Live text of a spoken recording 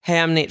Hey,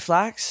 I'm Nate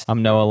Flax.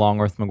 I'm Noah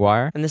Longworth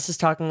McGuire. And this is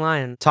Talking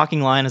Lion.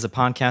 Talking Lion is a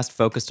podcast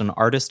focused on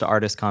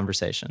artist-to-artist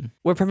conversation.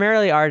 We're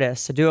primarily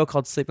artists, a duo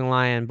called Sleeping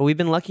Lion, but we've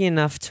been lucky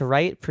enough to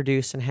write,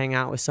 produce, and hang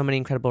out with so many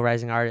incredible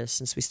rising artists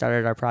since we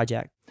started our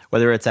project.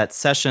 Whether it's at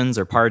sessions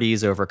or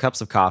parties over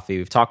cups of coffee,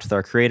 we've talked with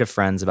our creative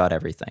friends about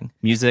everything.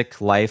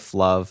 Music, life,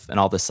 love, and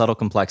all the subtle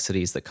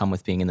complexities that come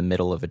with being in the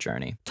middle of a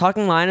journey.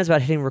 Talking Lion is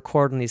about hitting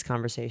record on these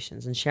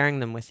conversations and sharing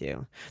them with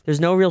you.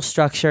 There's no real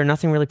structure,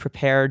 nothing really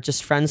prepared,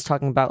 just friends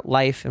talking about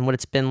life and what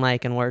it's been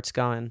like and where it's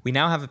going. We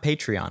now have a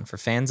Patreon for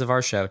fans of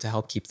our show to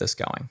help keep this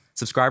going.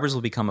 Subscribers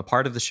will become a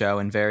part of the show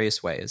in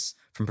various ways,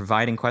 from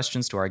providing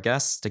questions to our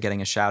guests, to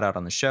getting a shout out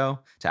on the show,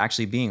 to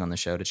actually being on the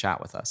show to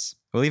chat with us.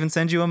 We'll even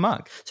send you a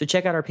mug. So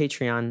check out our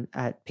Patreon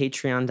at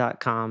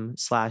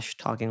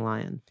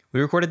patreon.com/talkinglion. We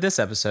recorded this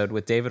episode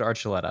with David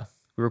Archuleta.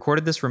 We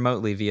recorded this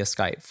remotely via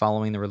Skype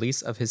following the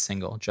release of his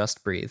single,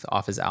 Just Breathe,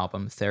 off his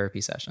album,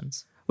 Therapy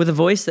Sessions. With a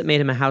voice that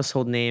made him a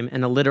household name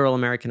and a literal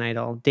American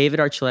Idol, David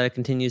Archuleta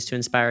continues to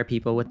inspire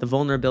people with the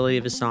vulnerability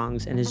of his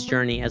songs and his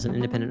journey as an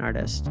independent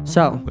artist.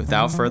 So,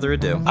 without further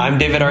ado, I'm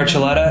David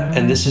Archuleta,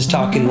 and this is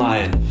Talking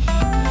Lion.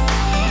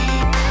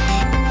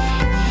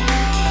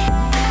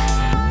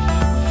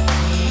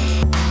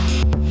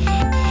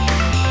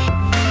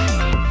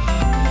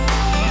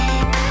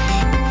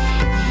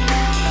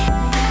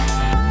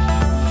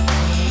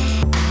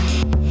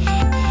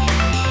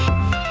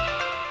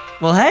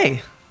 Well,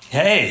 hey.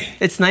 Hey.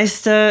 It's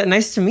nice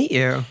to meet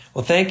you.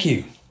 Well, thank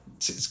you.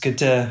 It's good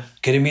to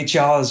meet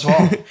y'all as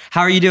well.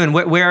 How are you doing?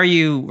 Where are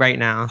you right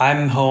now?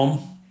 I'm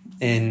home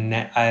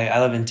I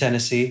live in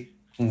Tennessee,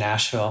 in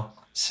Nashville.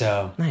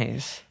 So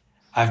nice.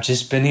 I've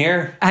just been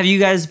here. Have you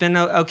guys been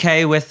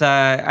okay with,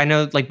 I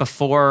know like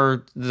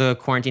before the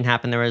quarantine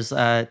happened, there was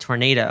a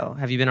tornado.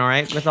 Have you been all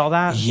right with all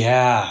that?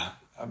 Yeah.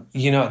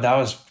 It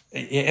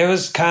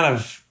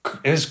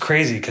was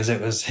crazy because it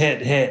was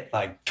hit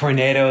like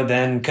tornado,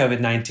 then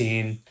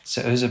COVID-19.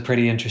 So it was a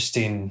pretty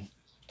interesting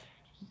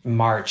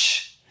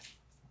March.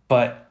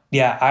 But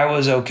yeah, I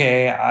was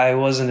okay. I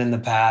wasn't in the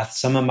path.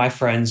 Some of my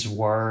friends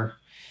were.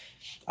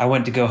 I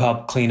went to go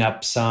help clean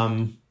up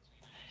some.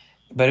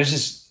 But it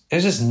was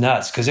just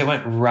nuts because it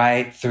went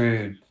right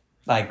through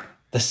like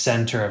the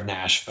center of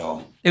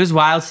Nashville. It was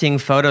wild seeing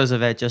photos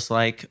of it, just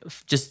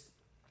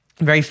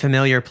very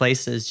familiar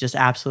places, just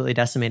absolutely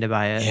decimated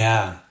by it.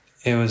 Yeah,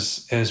 it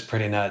was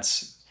pretty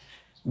nuts.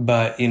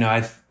 But,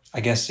 I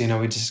guess, we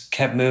just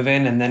kept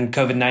moving, and then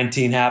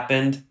COVID-19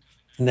 happened,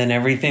 and then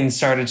everything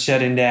started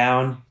shutting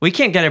down. We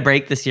can't get a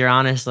break this year,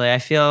 honestly. I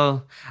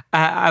feel,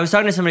 I was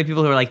talking to so many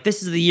people who were like,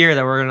 this is the year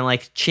that we're going to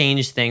like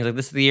change things. Like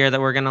this is the year that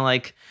we're going to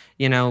like,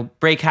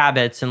 break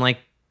habits and like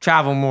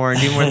travel more and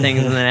do more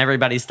things. And then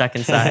everybody's stuck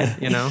inside,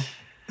 I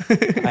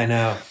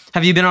know.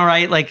 Have you been all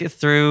right, like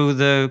through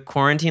the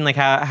quarantine? Like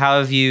how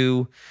have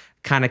you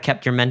kind of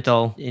kept your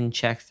mental in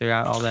check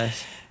throughout all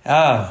this?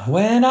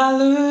 When I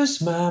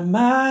lose my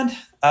mind,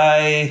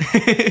 sorry,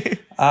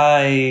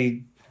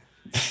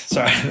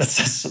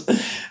 that's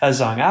a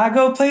song. I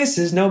go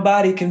places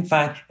nobody can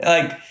find.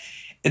 Like,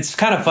 it's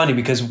kind of funny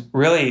because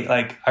really,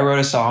 like, I wrote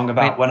a song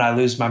about when I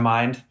lose my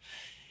mind.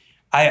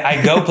 I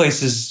go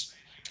places.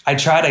 I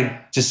try to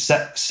just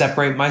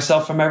separate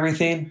myself from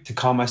everything to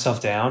calm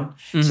myself down.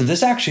 Mm-hmm. So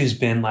this actually has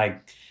been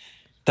like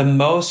the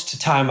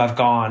most time I've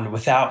gone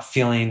without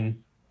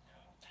feeling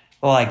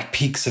like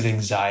peaks of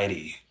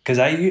anxiety. Because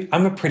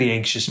I'm a pretty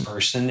anxious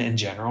person in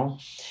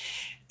general.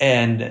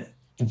 And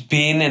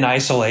being in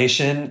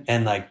isolation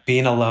and like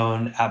being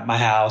alone at my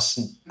house,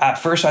 at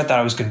first I thought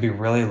I was going to be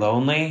really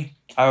lonely.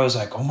 I was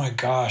like, oh my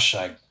gosh,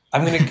 like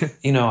I'm going to,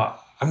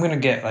 I'm going to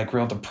get like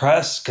real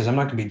depressed because I'm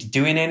not going to be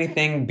doing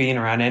anything, being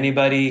around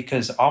anybody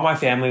because all my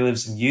family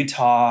lives in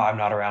Utah. I'm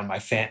not around my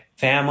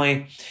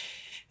family.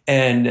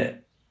 And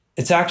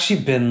it's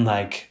actually been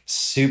like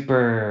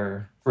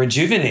super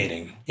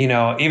rejuvenating,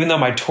 even though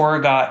my tour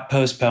got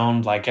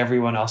postponed like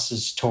everyone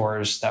else's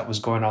tours that was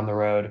going on the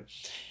road.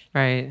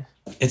 Right.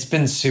 It's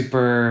been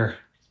super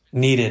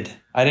needed.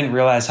 I didn't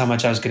realize how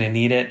much I was going to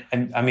need it.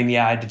 I mean,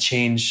 yeah, I had to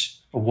change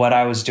what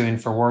I was doing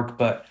for work,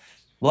 but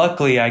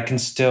luckily I can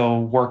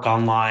still work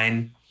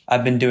online.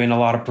 I've been doing a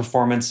lot of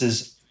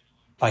performances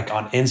like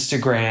on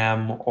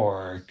Instagram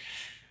or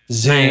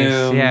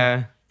Zoom,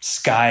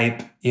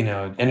 Skype,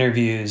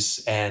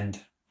 interviews and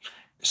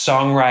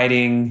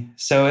songwriting.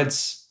 So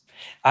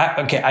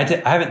I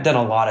haven't done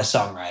a lot of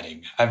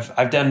songwriting.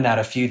 I've done that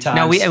a few times.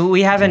 No,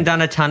 we haven't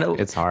done a ton.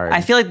 It's hard.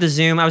 I feel like the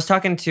Zoom, I was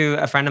talking to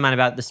a friend of mine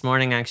about this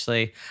morning,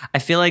 actually. I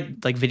feel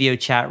like video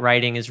chat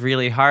writing is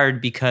really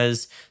hard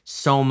because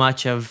so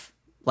much of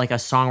like a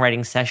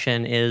songwriting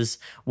session is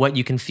what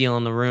you can feel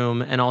in the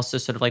room and also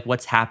sort of like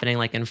what's happening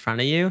like in front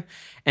of you.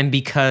 And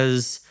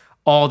because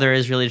all there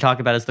is really to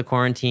talk about is the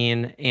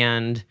quarantine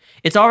and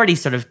it's already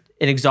sort of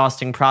an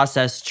exhausting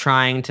process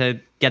trying to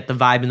get the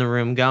vibe in the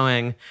room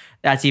going.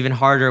 That's even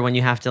harder when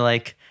you have to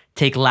like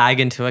take lag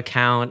into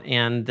account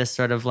and this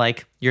sort of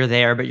like you're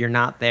there but you're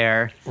not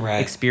there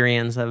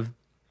experience of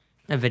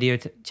video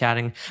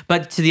chatting.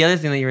 But to the other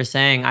thing that you were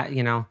saying,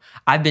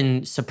 I've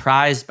been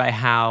surprised by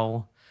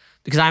how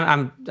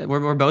because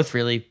we're both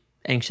really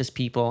anxious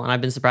people, and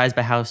I've been surprised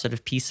by how sort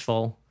of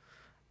peaceful,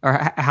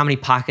 or how many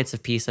pockets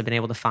of peace I've been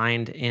able to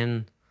find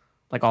in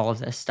like all of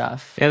this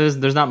stuff. Yeah,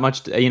 there's not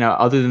much,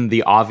 other than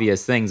the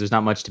obvious things. There's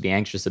not much to be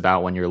anxious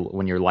about when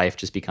your life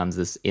just becomes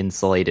this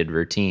insulated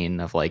routine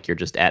of like you're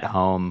just at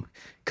home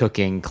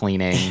cooking,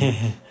 cleaning,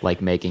 like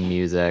making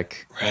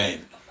music. Right.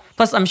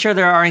 Plus, I'm sure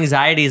there are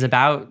anxieties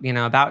about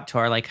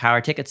tour, like how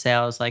are ticket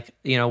sales, like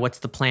what's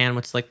the plan,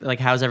 what's like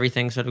how's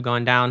everything sort of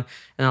going down,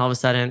 and all of a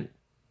sudden,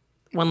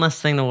 one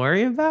less thing to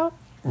worry about,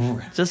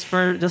 just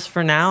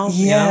for now.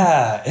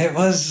 Yeah, it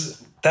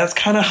was. That's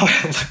kind of how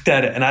I looked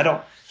at it, and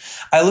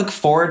I look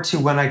forward to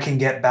when I can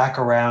get back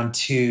around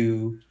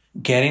to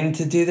getting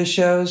to do the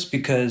shows,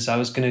 because I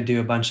was going to do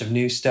a bunch of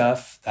new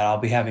stuff that I'll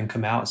be having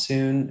come out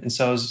soon. And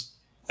so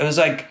it was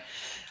like,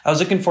 I was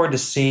looking forward to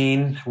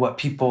seeing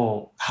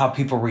how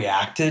people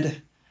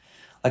reacted,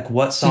 like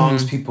what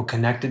songs people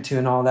connected to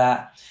and all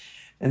that.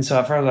 And so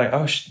at first I was like,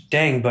 oh,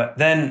 dang. But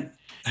then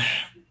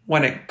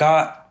when it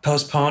got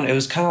postponed, it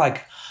was kind of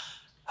like,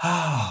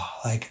 oh,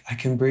 like I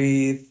can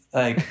breathe.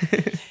 Like,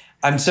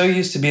 I'm so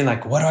used to being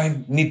like, what do I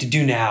need to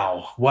do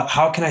now?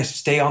 How can I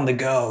stay on the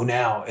go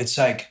now? It's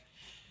like,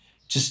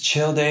 just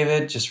chill,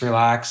 David, just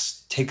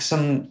relax,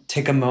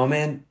 take a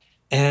moment.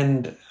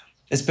 And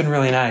it's been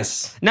really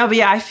nice. No, but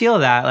yeah, I feel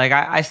that. Like,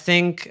 I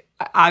think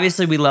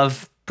obviously we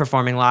love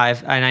performing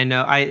live, and I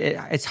know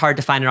it's hard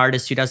to find an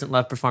artist who doesn't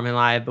love performing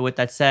live. But with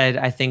that said,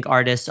 I think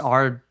artists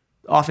are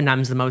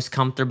oftentimes the most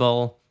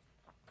comfortable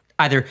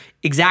either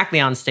exactly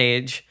on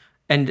stage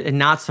and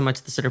not so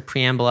much the sort of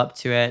preamble up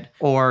to it,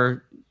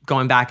 or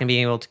going back and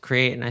being able to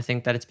create. And I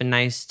think that it's been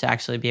nice to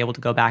actually be able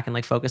to go back and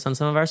like focus on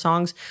some of our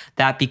songs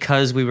that,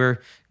 because we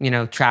were,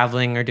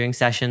 traveling or doing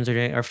sessions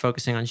or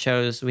focusing on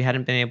shows, we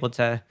hadn't been able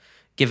to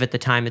give it the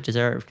time it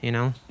deserved,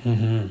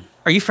 Mm-hmm.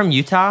 Are you from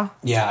Utah?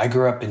 Yeah, I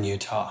grew up in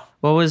Utah.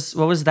 What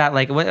was that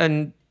like?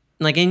 And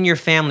like in your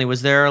family,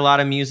 was there a lot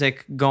of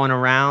music going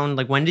around?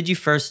 Like, when did you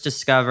first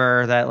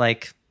discover that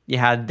like you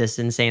had this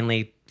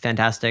insanely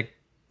fantastic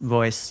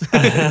voice?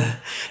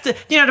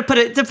 to put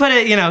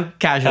it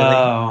casually.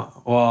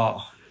 Oh,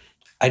 well,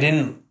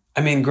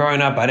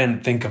 growing up, I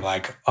didn't think of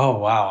like, oh,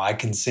 wow, I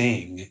can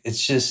sing.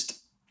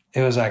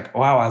 It was like,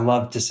 wow, I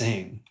love to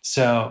sing.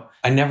 So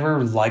I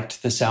never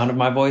liked the sound of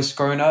my voice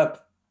growing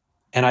up.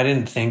 And I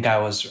didn't think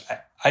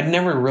I'd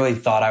never really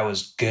thought I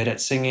was good at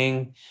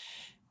singing.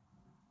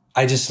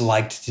 I just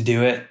liked to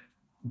do it.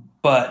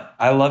 But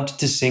I loved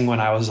to sing when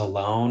I was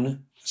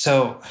alone.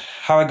 So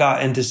how I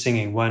got into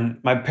singing, when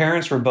my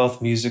parents were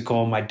both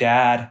musical, my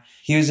dad,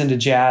 he was into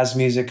jazz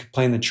music,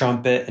 playing the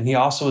trumpet, and he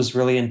also was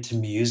really into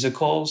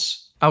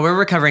musicals. Oh, we're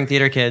recovering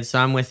theater kids, so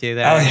I'm with you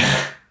there. Oh,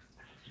 yeah.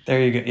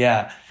 There you go.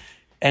 Yeah.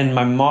 And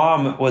my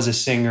mom was a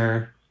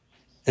singer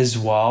as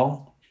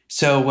well.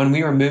 So when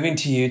we were moving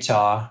to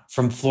Utah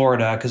from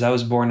Florida, because I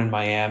was born in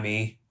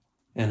Miami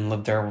and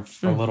lived there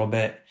for a little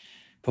bit.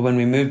 But when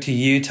we moved to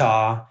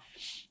Utah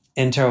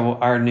into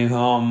our new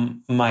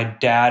home, my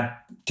dad,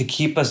 to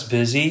keep us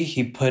busy,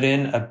 he put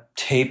in a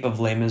tape of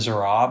Les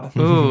Miserables.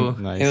 Ooh,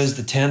 nice. It was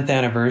the 10th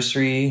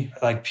anniversary,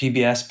 like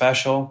PBS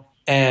special.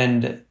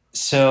 And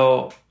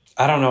so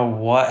I don't know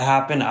what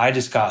happened. I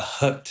just got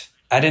hooked.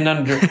 I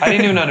didn't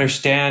even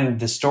understand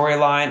the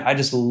storyline. I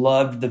just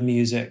loved the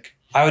music.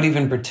 I would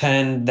even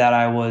pretend that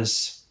I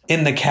was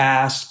in the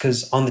cast,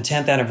 because on the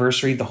 10th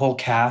anniversary, the whole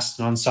cast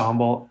and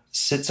ensemble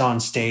sits on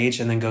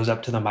stage and then goes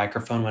up to the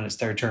microphone when it's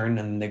their turn, and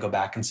then they go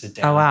back and sit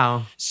down. Oh,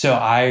 wow. So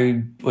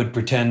I would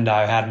pretend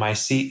I had my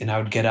seat and I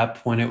would get up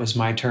when it was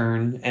my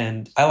turn.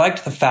 And I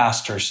liked the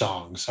faster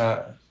songs.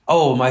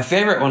 My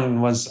favorite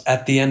one was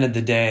At the End of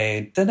the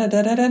Day. Oh,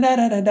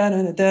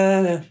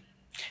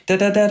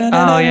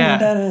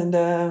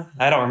 yeah.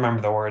 I don't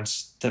remember the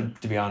words, to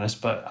be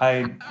honest, but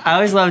I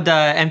always loved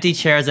Empty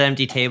Chairs at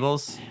Empty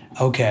Tables.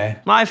 Okay.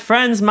 My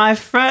friends,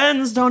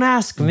 don't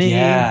ask me.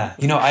 Yeah.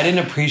 I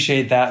didn't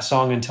appreciate that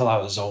song until I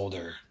was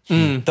older.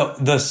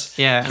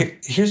 Yeah.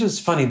 Here's what's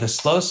funny. The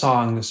slow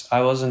songs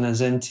I wasn't as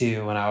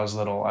into when I was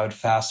little. I would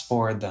fast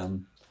forward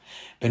them.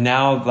 But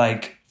now,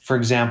 like, for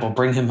example,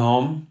 Bring Him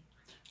Home.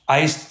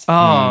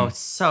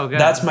 So good.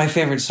 That's my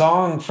favorite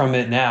song from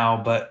it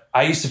now, but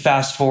I used to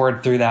fast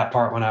forward through that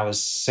part when I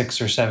was 6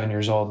 or 7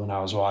 years old when I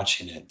was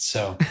watching it.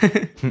 So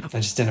I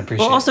just didn't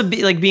appreciate it. Well, also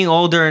being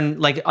older and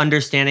like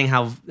understanding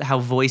how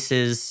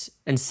voices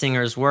and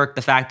singers work.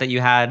 The fact that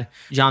you had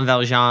Jean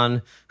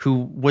Valjean,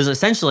 who was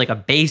essentially like a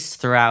bass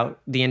throughout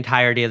the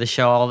entirety of the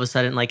show, all of a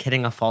sudden like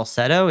hitting a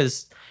falsetto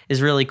is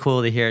really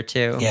cool to hear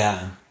too.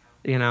 Yeah.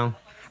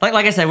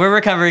 Like I said, we're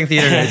recovering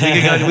theater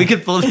nerds. We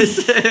could pull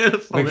this.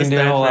 We can do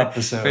a whole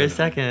episode for a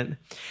second.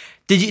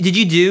 Did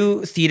you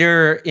do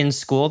theater in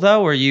school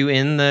though? Were you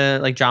in the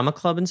like drama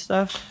club and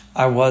stuff?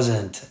 I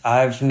wasn't.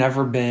 I've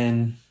never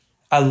been.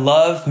 I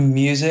love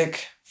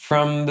music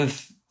from the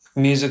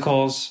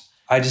musicals.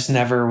 I just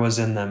never was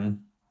in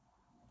them.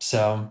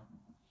 So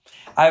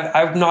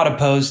I'm not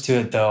opposed to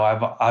it though.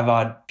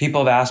 I've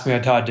people have asked me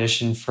to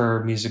audition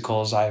for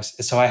musicals.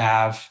 So I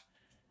have.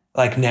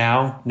 Like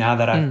now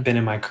that I've been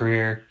in my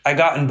career, I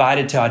got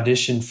invited to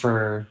audition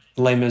for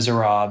Les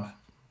Miserables,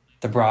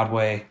 the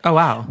Broadway. Oh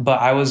wow.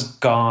 But I was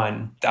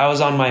gone. I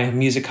was on my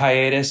music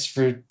hiatus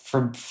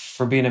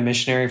for being a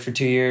missionary for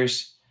 2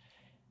 years,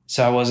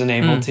 so I wasn't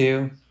able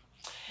to.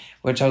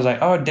 Which I was like,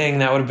 oh dang,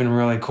 that would have been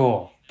really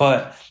cool.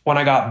 But when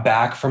I got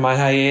back from my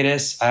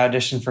hiatus, I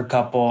auditioned for a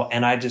couple,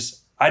 and I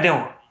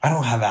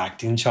don't have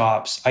acting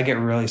chops. I get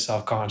really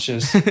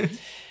self-conscious.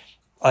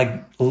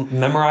 Like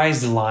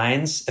memorize the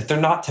lines. If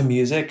they're not to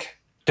music,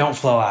 don't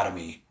flow out of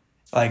me.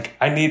 Like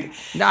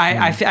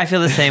I feel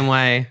the same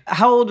way.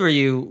 How old were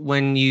you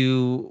when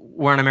you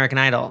were on American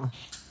Idol?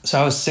 So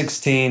I was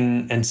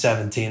 16 and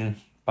 17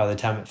 by the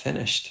time it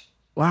finished.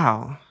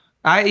 Wow.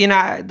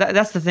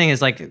 That's the thing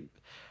is like,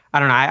 I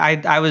don't know.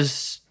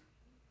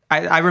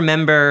 I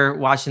remember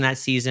watching that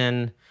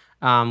season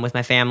with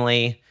my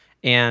family,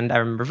 and I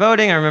remember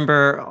voting. I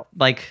remember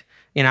like,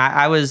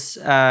 I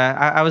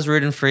was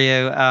rooting for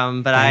you.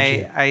 But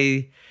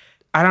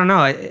I don't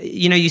know.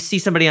 You see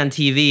somebody on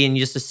TV and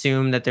you just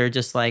assume that they're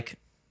just like,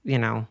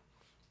 I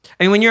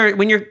mean, when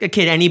you're a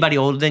kid, anybody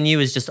older than you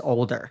is just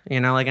older.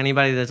 Like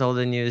anybody that's older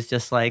than you is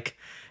just like,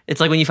 it's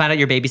like when you find out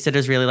your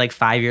babysitter's really like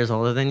 5 years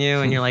older than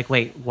you, and you're like,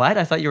 wait, what?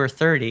 I thought you were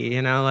 30.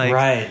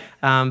 Right.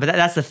 But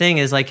that's the thing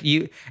is like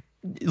you.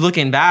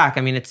 Looking back,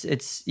 I mean,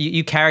 it's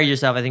you carry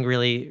yourself, I think,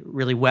 really,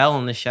 really well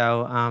on the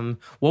show.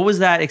 What was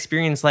that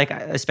experience like,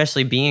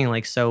 especially being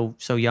like so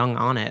young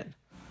on it?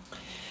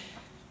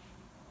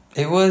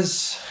 It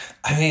was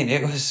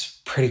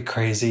pretty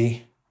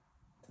crazy.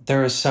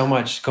 There was so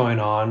much going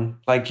on.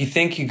 Like you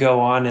think you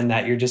go on and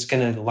that you're just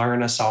going to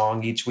learn a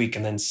song each week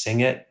and then sing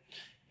it.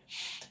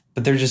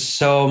 But there's just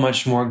so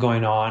much more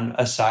going on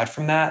aside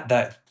from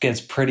that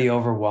gets pretty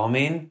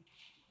overwhelming.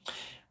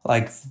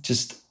 Like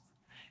just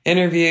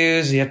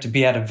interviews, you have to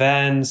be at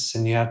events,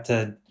 and you have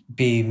to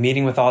be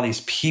meeting with all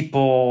these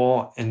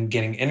people and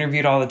getting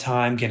interviewed all the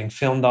time, getting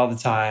filmed all the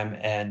time,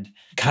 and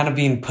kind of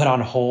being put on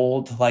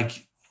hold.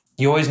 Like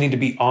you always need to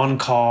be on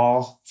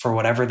call for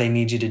whatever they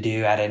need you to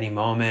do at any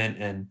moment.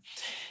 And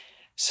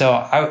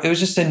so it was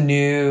just a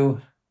new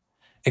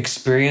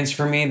experience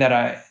for me that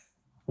I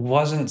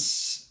wasn't...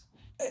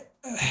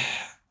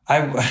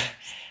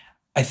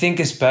 I think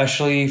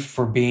especially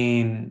for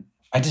being...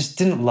 I just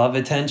didn't love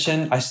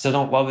attention. I still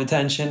don't love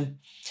attention.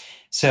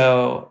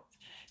 So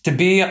to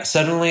be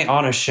suddenly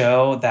on a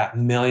show that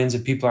millions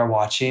of people are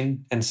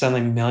watching, and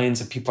suddenly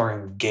millions of people are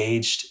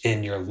engaged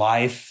in your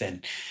life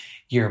and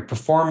your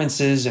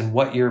performances and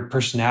what your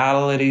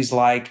personality's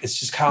like, it's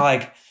just kind of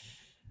like,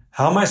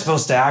 how am I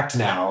supposed to act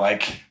now?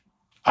 Like,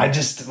 I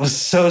just was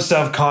so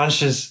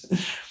self-conscious.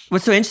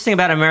 What's so interesting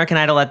about American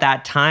Idol at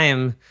that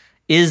time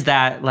is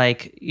that,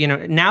 like,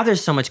 now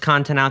there's so much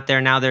content out there.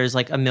 Now there's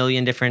like a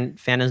million different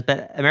fandoms,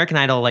 but American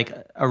Idol, like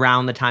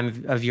around the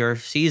time of your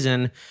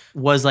season,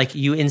 was like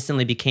you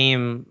instantly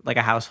became like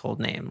a household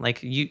name.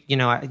 Like you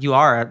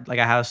are like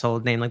a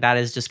household name. Like that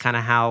is just kind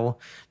of how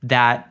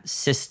that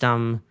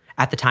system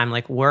at the time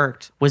like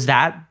worked. Was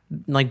that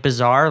like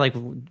bizarre? Like,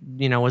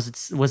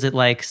 was it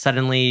like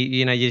suddenly,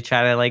 you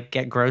try to like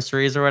get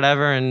groceries or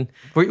whatever? And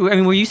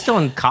were you still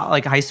in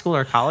like high school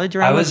or college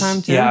around that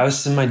time too? Yeah, I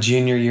was in my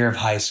junior year of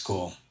high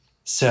school.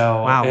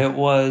 So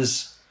wow.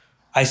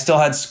 I still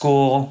had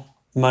school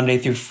Monday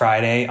through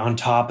Friday on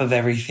top of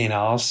everything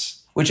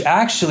else, which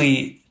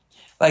actually,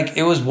 like,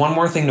 it was one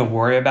more thing to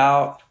worry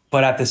about.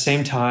 But at the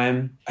same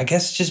time, I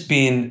guess just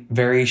being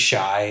very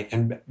shy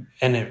and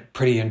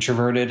pretty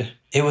introverted,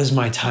 it was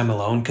my time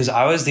alone because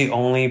I was the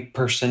only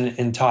person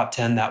in top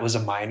 10 that was a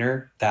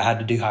minor that had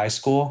to do high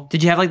school.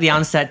 Did you have like the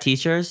on-set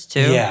teachers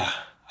too? Yeah.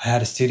 I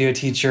had a studio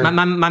teacher. My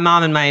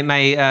mom and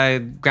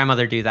my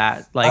grandmother do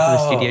that, like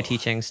the studio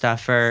teaching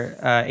stuff for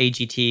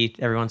AGT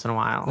every once in a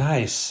while.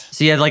 Nice.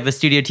 So you had like the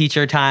studio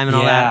teacher time and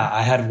all that? Yeah,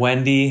 I had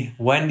Wendy.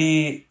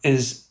 Wendy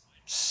is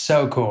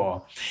so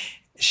cool.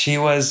 She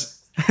was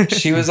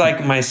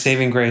like my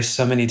saving grace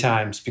so many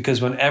times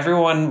because when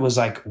everyone was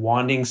like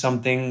wanting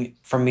something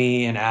from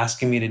me and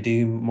asking me to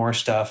do more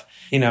stuff,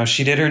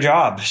 she did her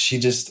job.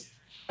 She's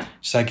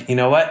like, you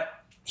know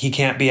what? He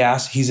can't be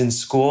asked. He's in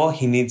school.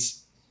 He needs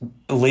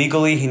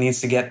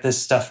to get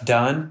this stuff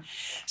done.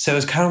 So it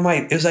was kind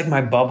of it was like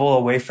my bubble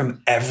away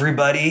from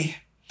everybody,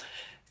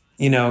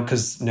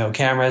 because no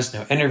cameras,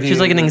 no interviews. She was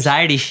like an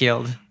anxiety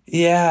shield.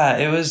 Yeah,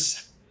 it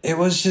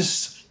was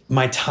just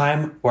my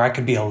time where I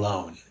could be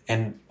alone.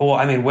 And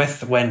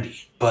with Wendy,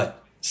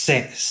 but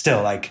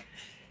still, like,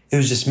 it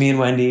was just me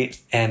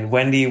and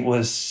Wendy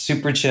was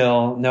super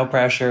chill, no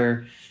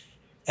pressure.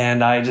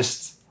 And I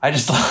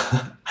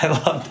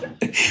loved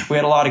it. We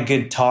had a lot of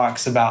good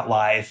talks about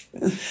life.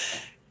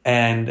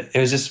 And it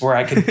was just where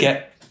I could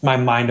get my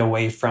mind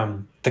away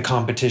from the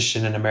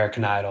competition in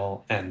American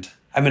Idol. And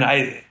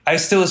I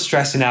still was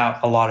stressing out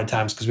a lot of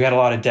times because we had a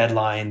lot of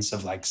deadlines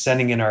of like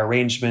sending in our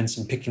arrangements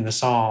and picking the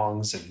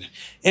songs and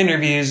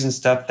interviews and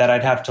stuff that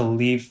I'd have to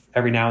leave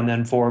every now and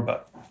then for.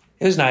 But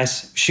it was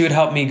nice. She would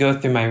help me go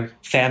through my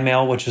fan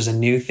mail, which was a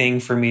new thing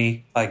for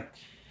me. Like,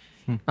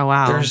 oh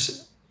wow,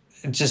 there's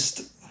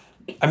just,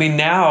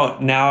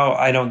 now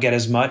I don't get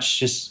as much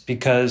just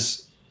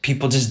because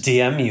people just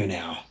DM you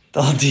now.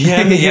 they'll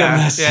DM me a Yeah.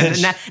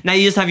 message. Now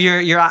you just have your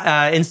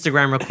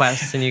Instagram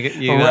requests and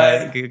you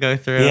Right. go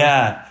through.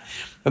 Yeah.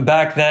 But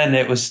back then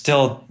it was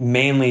still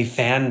mainly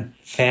fan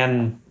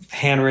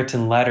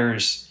handwritten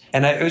letters.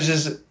 And it was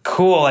just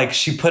cool. Like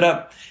she put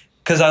up,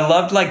 because I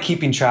loved like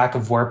keeping track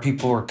of where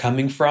people were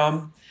coming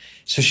from.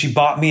 So she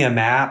bought me a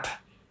map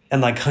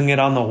and like hung it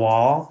on the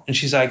wall. And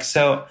she's like,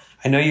 so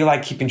I know you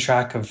like keeping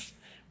track of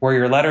where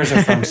your letters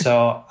are from.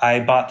 So I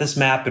bought this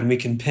map and we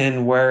can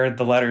pin where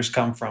the letters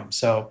come from.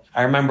 So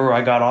I remember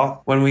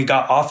when we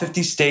got all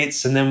 50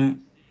 states, and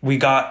then we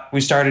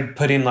started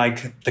putting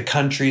like the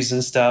countries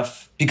and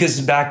stuff,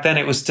 because back then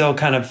it was still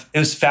it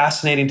was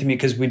fascinating to me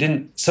because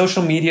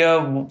social media,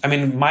 I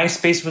mean,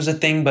 MySpace was a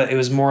thing, but it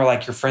was more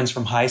like your friends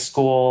from high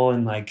school,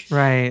 and like,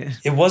 right.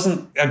 It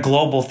wasn't a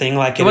global thing.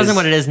 Like it wasn't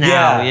what it is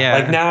now. Yeah.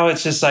 Like now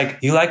it's just like,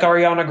 you like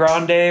Ariana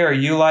Grande or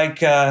you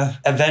like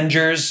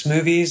Avengers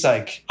movies.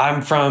 Like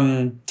I'm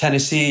from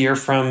Tennessee, you're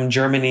from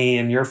Germany,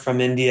 and you're from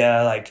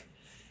India. Like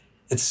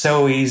it's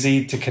so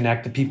easy to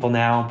connect to people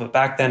now. But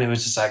back then it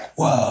was just like,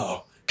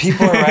 whoa.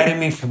 People are writing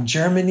me from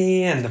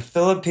Germany and the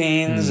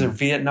Philippines or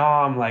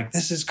Vietnam. Like,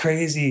 this is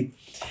crazy.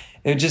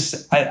 It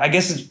just, I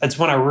guess it's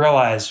when I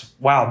realized,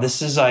 wow,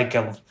 this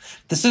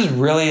is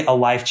really a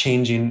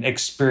life-changing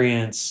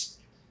experience,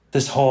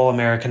 this whole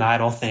American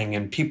Idol thing.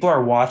 And people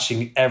are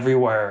watching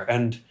everywhere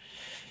and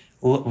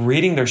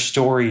reading their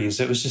stories.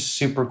 It was just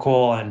super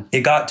cool. And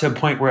it got to a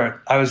point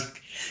where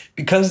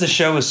because the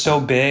show was so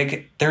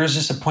big, there was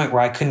just a point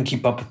where I couldn't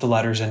keep up with the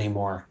letters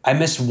anymore. I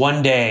missed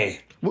one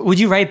day.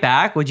 Would you write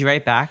back?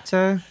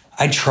 To?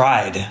 I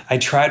tried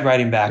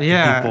writing back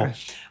to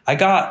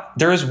people.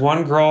 There was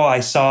one girl I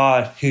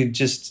saw who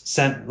just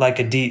sent like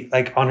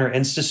on her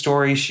Insta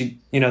story. She,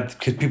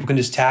 because people can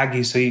just tag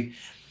you. So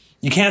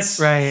you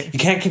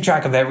can't keep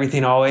track of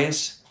everything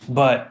always,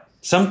 but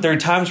there are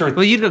times where,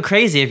 well, you'd go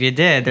crazy if you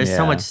did. There's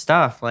so much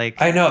stuff.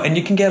 Like, I know. And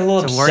you can get a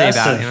little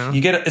obsessive.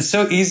 About, it's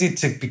so easy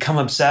to become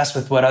obsessed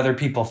with what other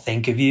people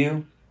think of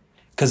you.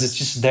 Because it's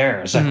just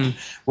there. It's like,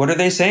 what are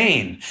they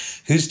saying?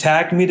 Who's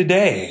tagged me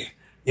today?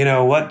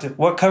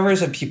 What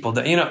covers of people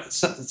that,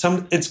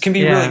 it can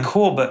be really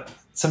cool, but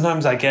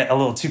sometimes I get a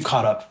little too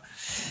caught up.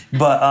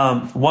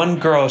 But one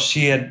girl,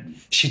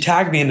 she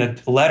tagged me in a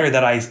letter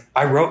that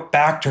I wrote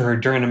back to her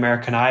during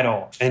American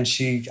Idol. And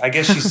I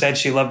guess she said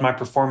she loved my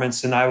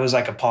performance, and I was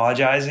like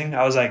apologizing.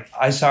 I was like,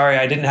 I'm sorry,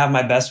 I didn't have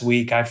my best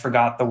week. I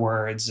forgot the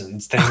words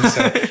and things.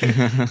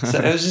 So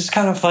it was just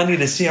kind of funny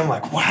to see. I'm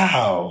like,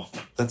 wow,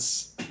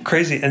 that's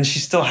crazy. And she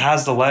still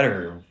has the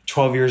letter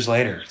 12 years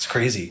later. It's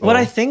crazy.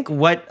 I think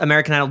what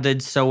American Idol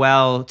did so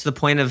well, to the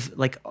point of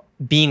like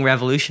being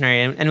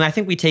revolutionary, and I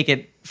think we take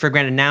it for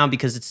granted now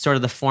because it's sort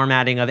of the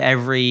formatting of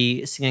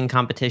every singing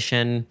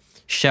competition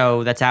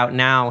show that's out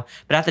now.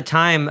 But at the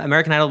time,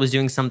 American Idol was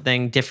doing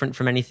something different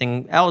from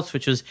anything else,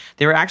 which was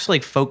they were actually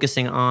like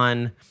focusing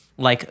on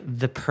like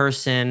the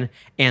person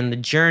and the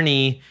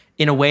journey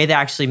in a way that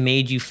actually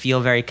made you feel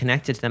very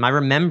connected to them. I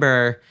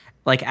remember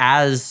like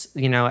as,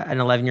 an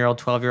 11-year-old,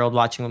 12-year-old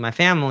watching with my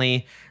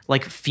family,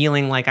 like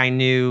feeling like I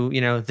knew,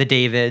 the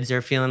Davids,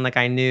 or feeling like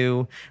I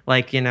knew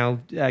like,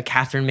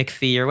 Catherine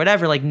McPhee or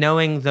whatever, like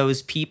knowing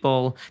those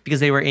people because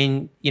they were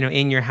in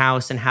your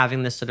house and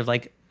having this sort of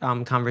like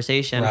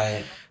conversation.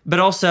 Right. But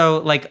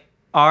also like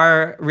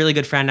our really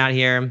good friend out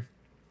here,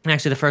 and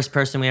actually the first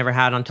person we ever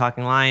had on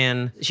Talking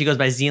Lion, she goes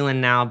by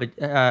Zealand now, but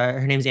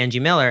her name's Angie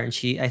Miller, and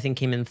she, I think,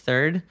 came in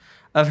third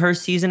of her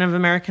season of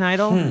American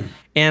Idol.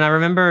 And I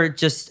remember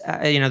just,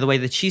 the way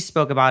that she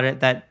spoke about it,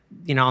 that,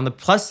 on the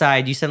plus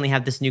side, you suddenly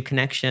have this new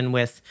connection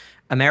with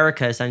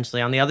America,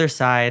 essentially. On the other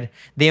side,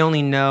 they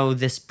only know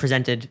this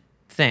presented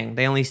thing.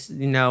 They only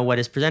know what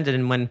is presented.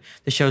 And when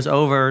the show's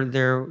over,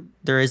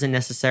 there isn't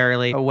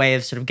necessarily a way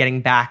of sort of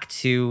getting back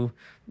to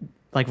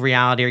like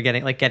reality, or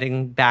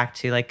getting back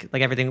to like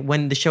everything.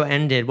 When the show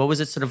ended, what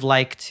was it sort of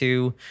like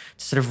to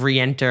sort of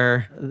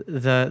re-enter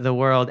the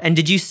world? And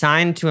did you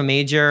sign to a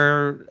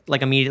major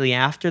like immediately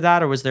after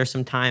that, or was there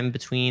some time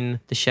between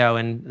the show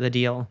and the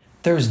deal?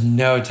 There was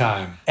no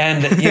time.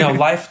 And,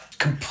 life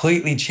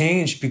completely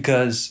changed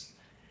because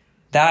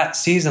that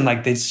season,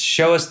 like they'd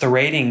show us the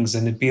ratings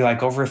and it'd be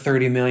like over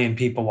 30 million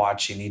people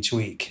watching each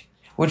week,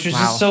 which was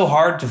just so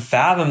hard to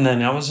fathom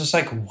then. I was just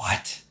like,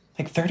 what?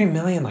 Like 30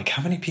 million? Like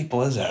how many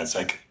people is that? It's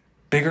like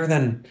bigger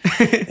than,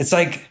 it's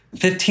like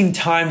 15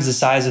 times the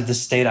size of the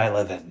state I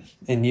live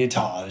in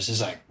Utah. I was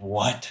just like,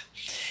 what?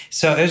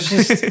 So it was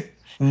just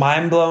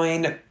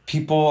mind-blowing.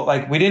 People,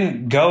 like we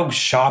didn't go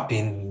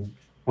shopping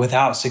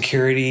without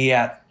security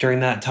during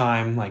that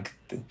time. Like,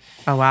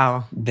 oh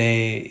wow,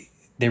 they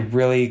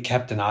really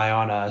kept an eye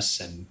on us,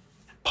 and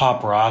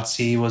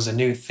paparazzi was a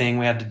new thing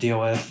we had to deal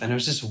with. And it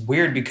was just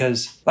weird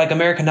because like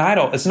American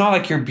Idol, it's not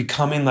like you're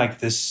becoming like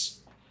this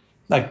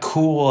like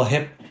cool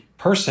hip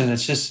person.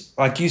 It's just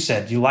like you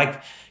said, you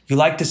like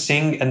to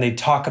sing, and they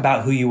talk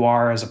about who you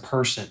are as a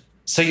person.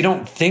 So you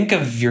don't think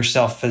of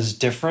yourself as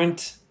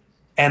different.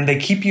 And they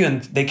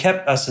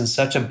kept us in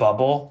such a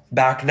bubble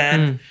back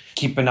then.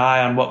 Keep an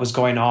eye on what was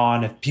going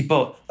on. If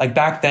people, like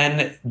back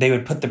then, they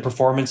would put the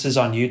performances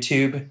on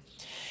YouTube,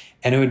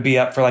 and it would be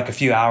up for like a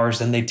few hours.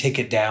 Then they'd take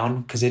it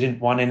down because they didn't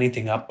want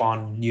anything up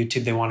on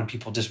YouTube. They wanted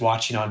people just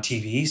watching on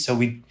TV. So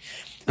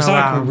it's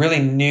not like we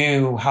really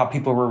knew how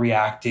people were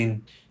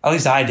reacting. At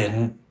least I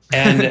didn't.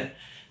 And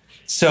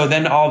so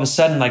then all of a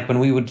sudden, like when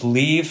we would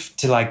leave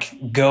to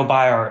like go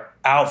buy our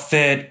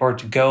outfit or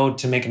to go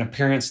to make an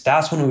appearance,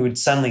 that's when we would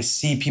suddenly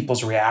see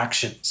people's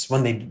reactions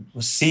when they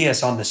see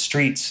us on the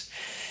streets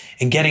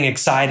and getting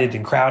excited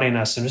and crowding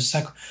us. And it was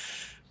just like,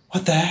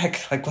 what the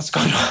heck? Like, what's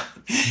going on?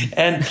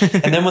 And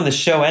then when the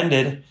show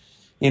ended,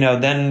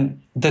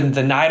 then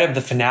the night of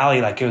the finale,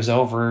 like it was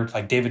over,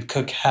 like David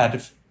Cook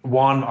had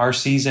won our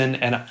season.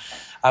 And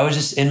I was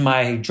just in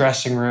my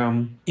dressing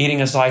room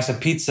eating a slice of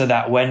pizza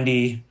that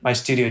Wendy, my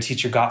studio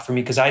teacher, got for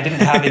me because I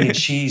didn't have any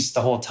cheese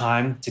the whole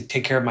time to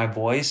take care of my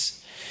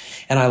voice.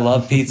 And I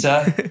love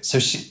pizza. So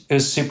it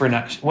was super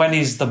nice.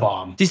 Wendy's the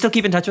bomb. Do you still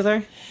keep in touch with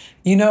her?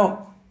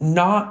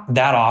 Not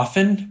that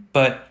often,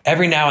 but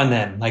every now and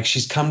then. Like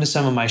she's come to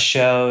some of my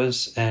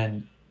shows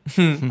and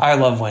I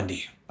love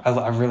Wendy.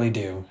 I really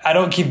do. I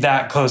don't keep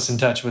that close in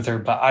touch with her,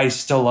 but I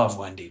still love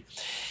Wendy.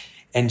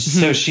 And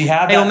so she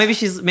had that. Hey, well, maybe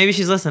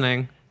she's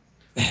listening.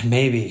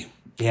 Maybe.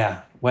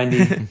 Yeah.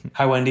 Wendy.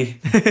 Hi, Wendy.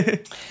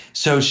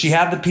 So she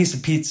had the piece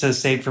of pizza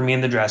saved for me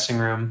in the dressing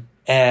room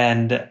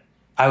and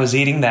I was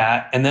eating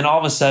that. And then all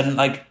of a sudden,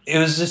 like it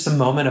was just a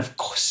moment of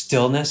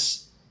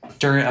stillness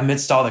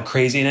amidst all the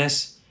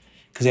craziness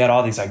because they had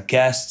all these like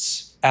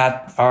guests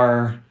at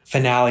our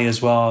finale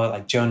as well,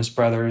 like Jonas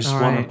Brothers,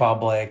 One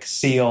Republic,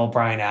 Seal,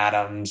 Bryan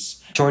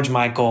Adams, George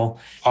Michael,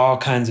 all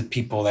kinds of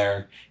people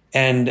there.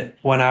 And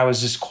when I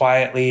was just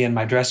quietly in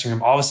my dressing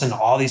room, all of a sudden,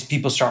 all these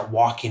people start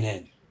walking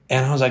in.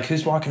 And I was like,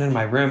 who's walking in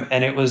my room?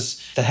 And it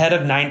was the head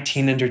of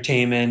 19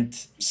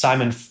 Entertainment,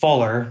 Simon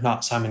Fuller,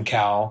 not Simon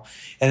Cowell.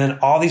 And then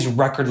all these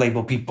record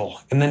label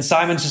people. And then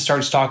Simon just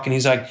starts talking.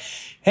 He's like,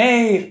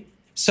 hey,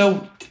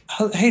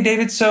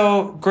 David,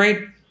 so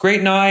great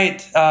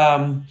night.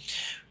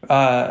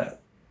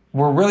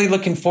 We're really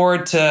looking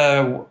forward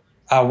to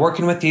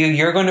working with you.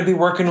 You're going to be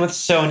working with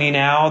Sony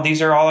now.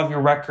 These are all of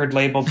your record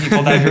label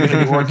people that you're going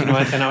to be working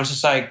with. And I was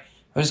just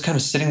kind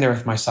of sitting there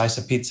with my slice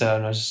of pizza.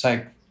 And I was just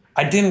like,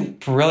 I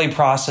didn't really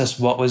process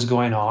what was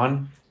going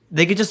on.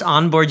 They could just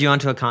onboard you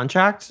onto a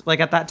contract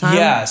like at that time?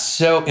 Yeah.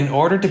 So in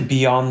order to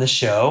be on the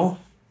show,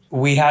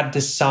 we had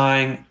to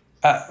sign,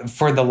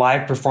 for the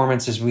live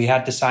performances, we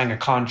had to sign a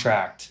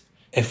contract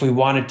if we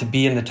wanted to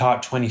be in the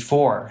top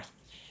 24.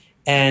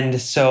 And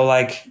so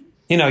like,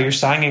 you're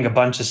signing a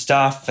bunch of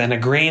stuff and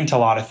agreeing to a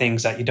lot of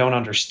things that you don't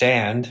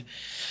understand.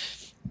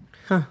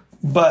 Huh.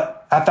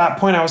 But at that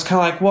point, I was kind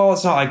of like, well,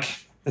 it's not like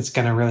it's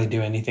going to really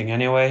do anything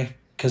anyway,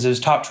 because it was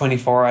top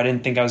 24. I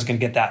didn't think I was going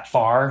to get that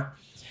far.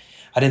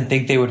 I didn't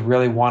think they would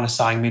really want to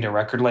sign me to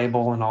record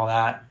label and all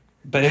that.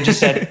 But it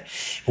just said,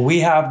 we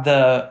have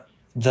the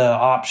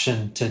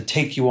option to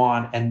take you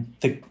on and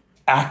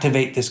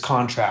activate this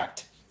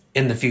contract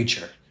in the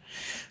future.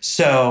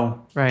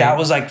 So that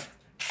was like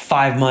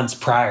 5 months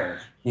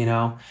prior.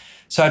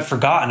 So I'd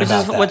forgotten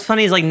about that. What's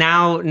funny is like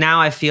now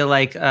I feel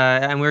like,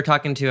 and we were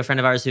talking to a friend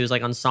of ours who was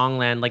like on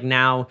Songland, like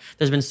now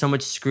there's been so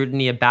much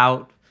scrutiny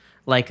about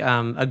like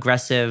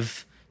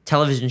aggressive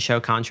television show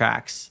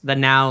contracts that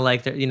now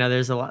like,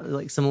 there's a lot,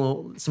 like some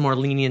more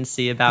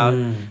leniency about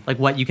like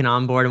what you can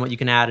onboard and what you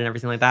can add and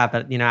everything like that.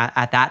 But,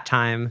 at that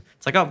time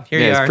it's like, oh, here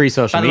you are. It's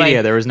pre-social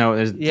media. There's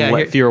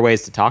fewer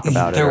ways to talk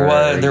about it.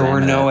 There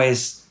were no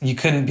ways. You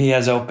couldn't be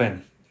as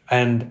open.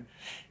 And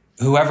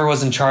whoever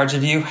was in charge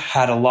of you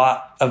had a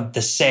lot of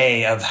the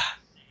say of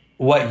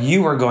what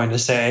you were going to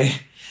say.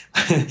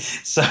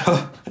 So,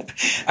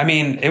 I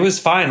mean, it was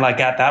fine. Like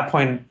at that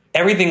point,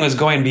 everything was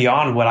going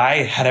beyond what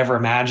I had ever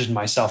imagined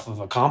myself of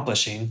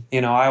accomplishing.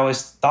 I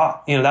always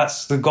thought,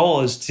 that's the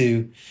goal, is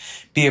to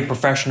be a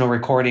professional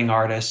recording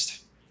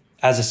artist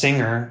as a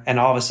singer. And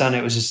all of a sudden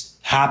it was just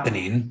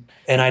happening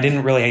and I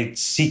didn't really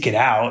seek it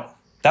out.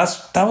 That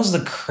was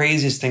the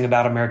craziest thing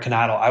about American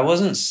Idol. I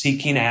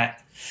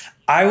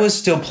was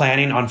still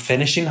planning on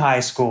finishing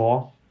high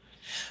school,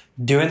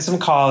 doing some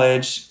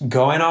college,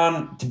 going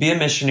on to be a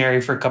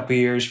missionary for a couple of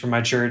years for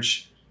my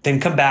church, then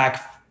come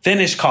back,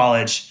 finish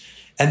college.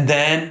 And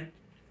then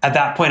at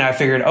that point I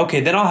figured, okay,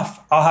 then I'll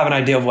have an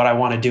idea of what I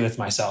want to do with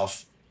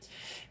myself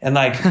and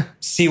like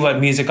see what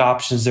music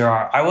options there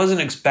are. I wasn't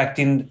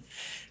expecting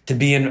to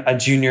be in a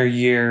junior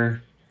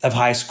year of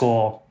high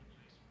school.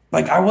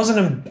 Like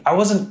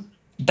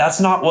that's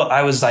not what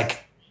I was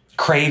like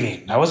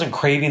craving. I wasn't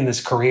craving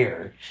this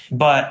career,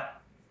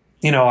 but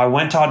I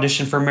went to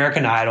audition for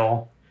American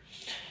Idol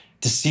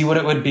to see what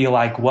it would be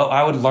like, what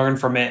I would learn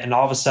from it. And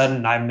all of a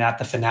sudden I'm at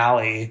the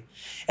finale,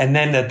 and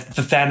then the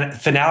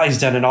finale's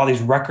done and all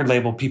these record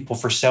label people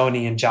for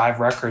Sony and Jive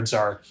Records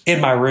are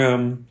in my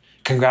room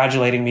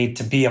congratulating me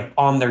to be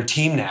on their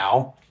team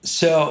now.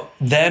 So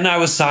then I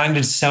was signed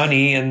to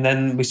Sony, and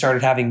then we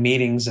started having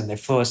meetings and they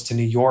flew us to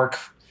New York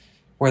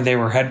where they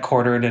were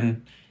headquartered,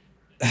 and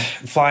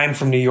flying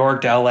from New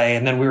York to LA.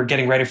 And then we were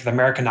getting ready for the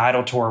American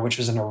Idol tour, which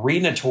was an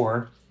arena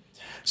tour.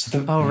 So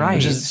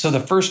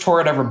the first tour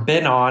I'd ever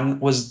been on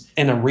was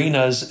in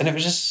arenas, and it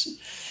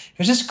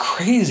was just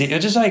crazy. It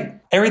was just like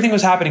everything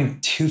was happening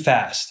too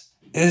fast.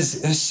 It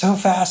was so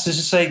fast. It's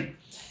just like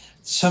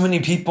so many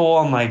people,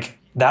 and like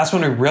that's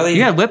when it really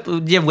you have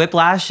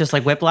whiplash, just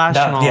like whiplash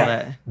from all of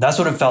it. That's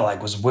what it felt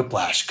like, was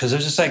whiplash, because it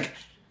was just like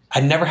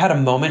I never had a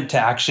moment to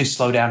actually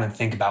slow down and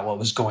think about what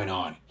was going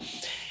on.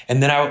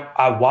 And then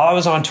I while I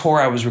was on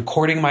tour, I was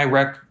recording my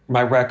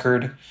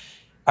record.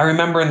 I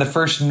remember in the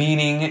first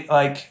meeting,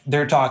 like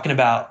they're talking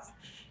about,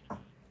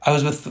 I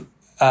was with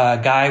a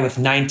guy with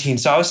 19.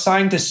 So I was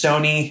signed to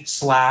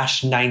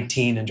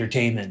Sony/19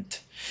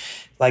 Entertainment,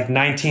 like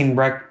 19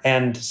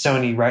 and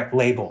Sony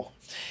label.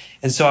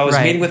 And so I was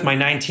meeting with my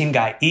 19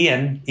 guy,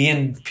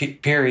 Ian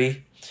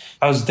Peary.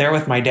 I was there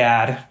with my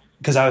dad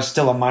because I was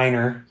still a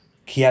minor.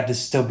 He had to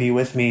still be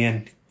with me.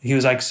 And he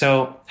was like,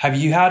 so have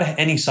you had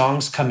any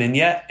songs come in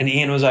yet? And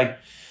Ian was like,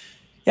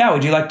 yeah,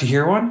 would you like to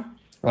hear one?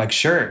 We're like,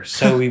 sure.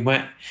 So we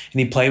went and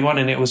he played one,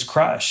 and it was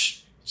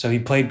Crush. So he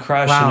played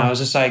Crush. Wow. And I was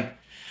just like,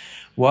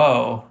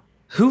 whoa.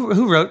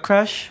 Who wrote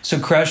Crush? So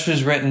Crush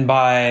was written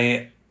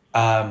by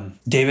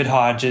David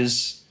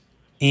Hodges,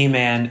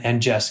 E-Man,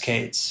 and Jess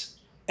Cates.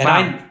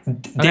 And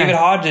David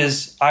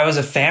Hodges, I was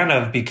a fan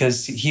of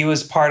because he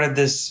was part of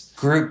this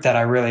group that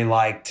I really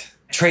liked,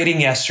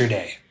 Trading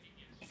Yesterday,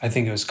 I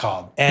think it was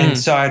called. And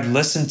so I'd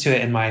listened to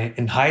it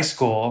in high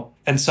school.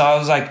 And so I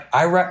was like,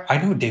 I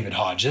know David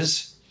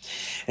Hodges.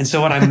 And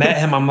so when I met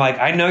him, I'm like,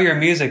 I know your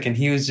music. And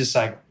he was just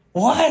like,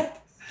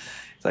 what?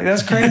 It's like,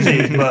 that's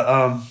crazy.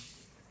 But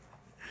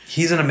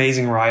he's an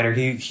amazing writer.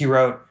 He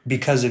wrote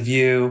Because of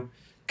You,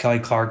 Kelly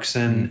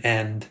Clarkson,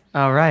 and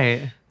a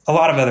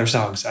lot of other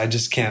songs. I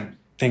just can't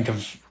think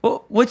of.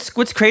 Well,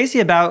 what's crazy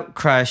about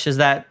Crush is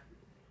that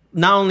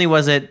not only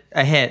was it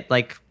a hit,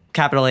 like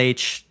capital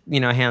H,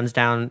 hands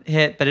down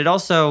hit, but it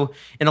also,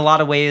 in a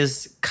lot of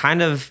ways,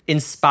 kind of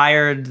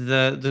inspired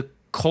the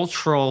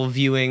cultural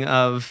viewing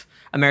of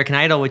American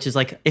Idol, which is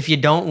like, if you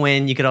don't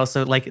win, you could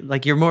also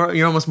like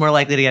you're almost more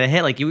likely to get a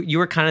hit. Like you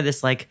were kind of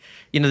this like,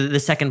 the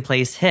second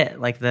place hit,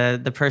 like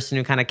the person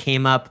who kind of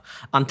came up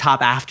on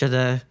top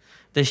after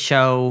the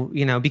show,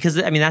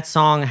 because I mean that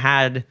song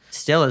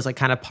still is like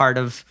kind of part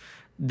of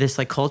this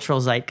like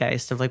cultural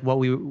zeitgeist of like what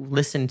we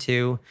listened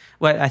to.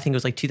 What I think it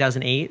was like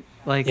 2008,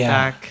 like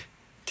back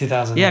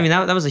 2000. Yeah, I mean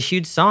that was a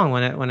huge song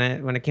when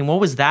it came. What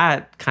was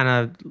that kind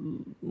of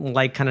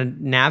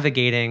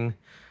navigating?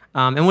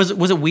 And was it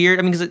weird?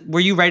 I mean,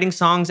 were you writing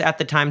songs at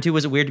the time too?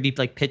 Was it weird to be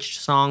like pitched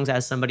songs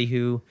as somebody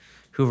who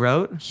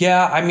wrote?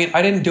 Yeah, I mean,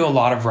 I didn't do a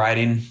lot of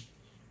writing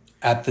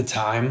at the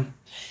time.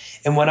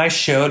 And when I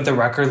showed the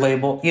record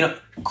label,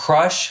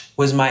 Crush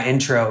was my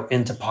intro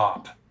into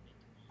pop.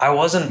 I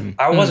wasn't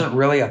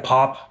really a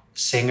pop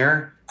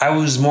singer. I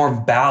was more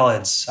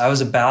ballads. I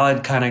was a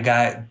ballad kind of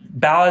guy,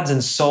 ballads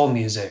and soul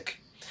music.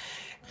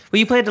 Well,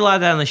 you played a lot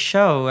of that on the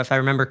show, if I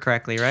remember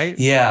correctly, right?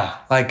 Yeah.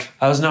 Like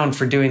I was known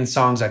for doing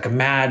songs like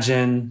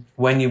Imagine,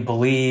 When You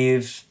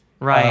Believe.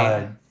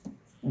 Right.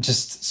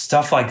 Just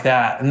stuff like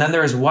that. And then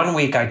there was one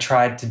week I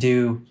tried to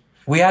do,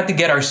 we had to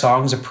get our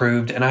songs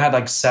approved, and I had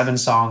like 7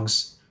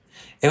 songs.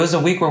 It was a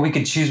week where we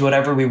could choose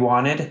whatever we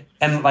wanted.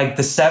 And like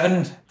the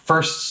 7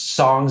 first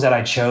songs that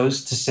I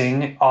chose to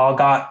sing all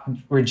got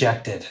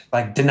rejected,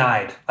 like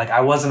denied. Like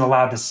I wasn't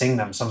allowed to sing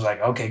them. So I was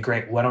like, okay,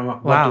 great. What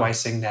do I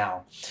sing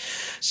now?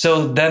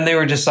 So then they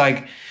were just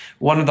like,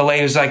 one of the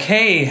ladies was like,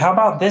 hey, how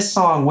about this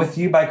song, With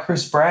You by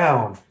Chris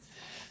Brown?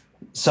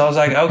 So I was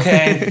like,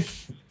 okay.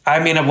 I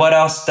mean, what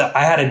else?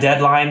 I had a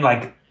deadline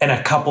like in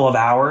a couple of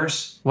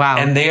hours. Wow.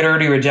 And they had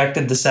already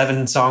rejected the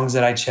 7 songs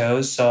that I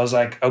chose. So I was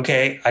like,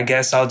 okay, I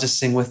guess I'll just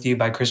sing With You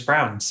by Chris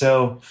Brown.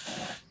 So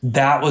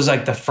that was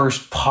like the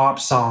first pop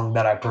song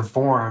that I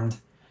performed.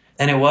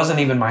 And it wasn't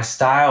even my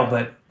style,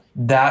 but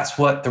that's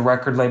what the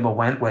record label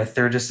went with.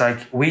 They're just like,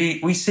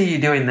 we see you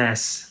doing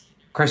this,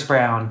 Chris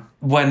Brown.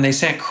 When they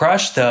sent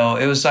Crush, though,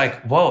 it was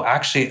like, whoa,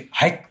 actually,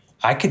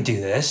 I could do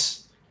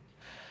this.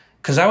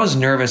 Because I was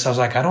nervous. I was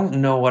like, I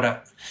don't know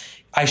what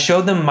I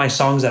showed them my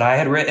songs that I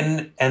had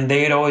written, and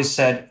they had always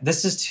said,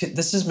 this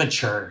is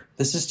mature.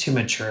 This is too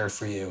mature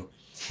for you.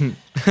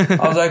 I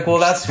was like, well,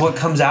 that's what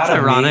comes out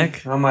of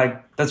ironic. me. I'm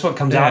like, that's what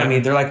comes out of me.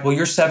 They're like, well,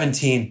 you're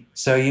 17,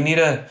 so you need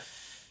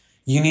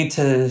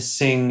to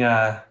sing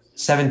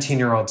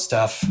 17-year-old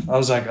stuff. I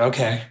was like,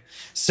 okay.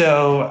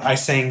 So I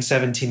sang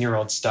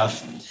 17-year-old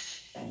stuff,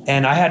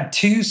 and I had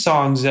 2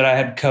 songs that I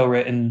had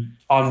co-written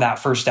on that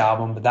first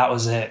album, but that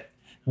was it.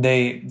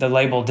 The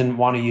label didn't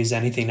want to use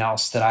anything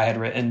else that I had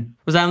written.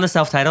 Was that on the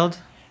self-titled?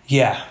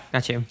 Yeah.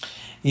 Got you.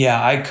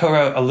 Yeah, I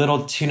co-wrote A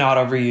Little Too Not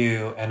Over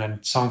You and a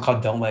song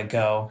called Don't Let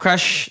Go.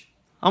 Crush,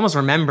 almost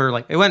remember,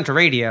 like it went to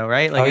radio,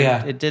 right? Like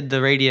it did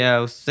the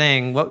radio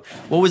thing. What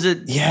was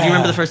it? Yeah. Do you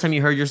remember the first time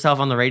you heard yourself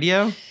on the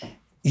radio?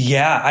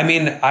 Yeah, I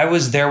mean, I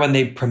was there when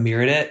they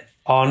premiered it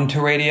onto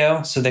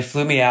radio. So they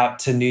flew me out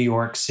to New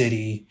York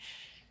City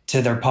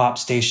to their pop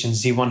station,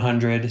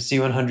 Z100.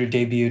 Z100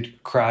 debuted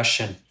Crush.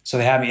 And so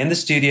they had me in the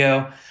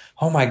studio.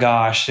 Oh my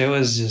gosh, it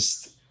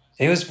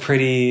was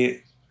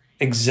pretty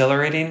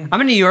exhilarating. I'm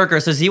a New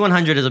Yorker, so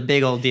Z100 is a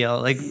big old deal.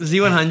 Like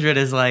Z100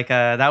 is like,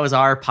 that was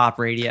our pop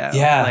radio.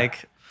 Yeah.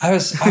 Like I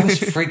was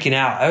freaking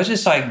out. I was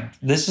just like,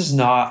 this is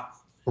not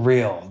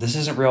real. This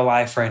isn't real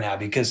life right now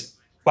because,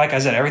 like I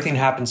said, everything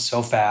happened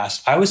so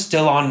fast. I was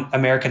still on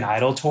American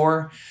Idol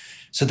tour.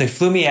 So they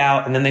flew me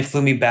out and then they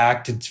flew me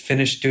back to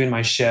finish doing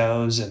my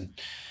shows. And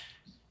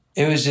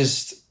it was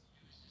just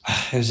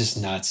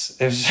nuts.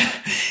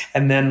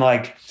 And then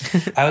like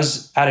I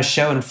was at a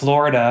show in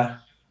Florida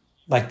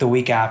like the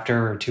week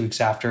after or 2 weeks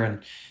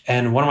after.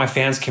 And one of my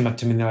fans came up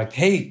to me and they're like,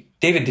 hey,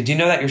 David, did you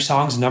know that your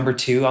song's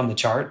 #2 on the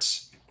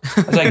charts?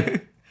 I was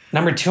like,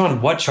 #2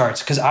 on what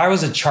charts? Because I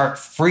was a chart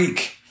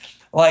freak.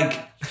 Like,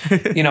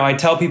 I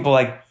tell people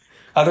like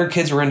other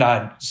kids were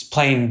into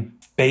playing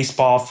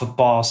baseball,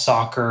 football,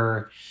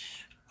 soccer,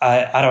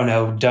 I don't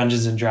know,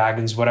 Dungeons and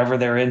Dragons, whatever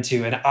they're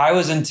into. And I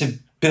was into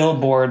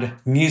Billboard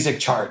music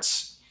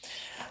charts.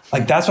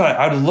 Like that's what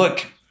I would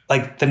look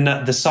like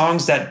the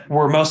songs that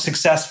were most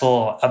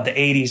successful of the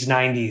 80s,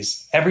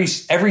 90s.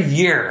 Every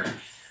year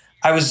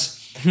it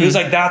was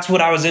like, that's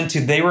what I was into.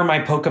 They were my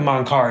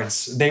Pokemon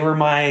cards. They were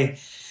my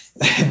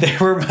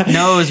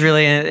No, it was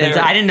really,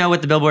 I didn't know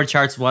what the Billboard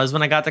charts was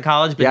when I got to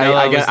college, but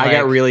I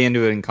got really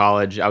into it in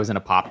college. I was in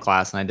a pop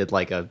class and I did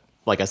like a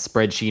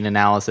spreadsheet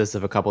analysis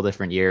of a couple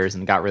different years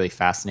and got really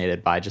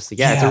fascinated by just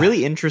it's a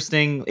really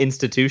interesting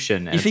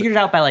institution. You figured it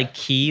out by like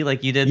key,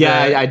 like you did.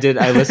 Yeah, I did.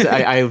 I listened.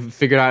 I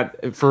figured out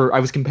I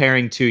was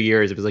comparing 2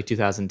 years. It was like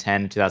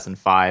 2010 and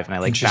 2005, and I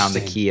like found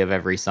the key of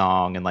every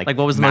song and like what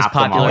was the most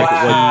popular key?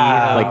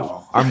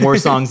 Like are more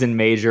songs in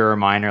major or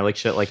minor, like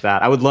shit like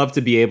that. I would love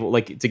to be able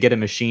to get a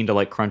machine to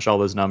like crunch all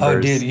those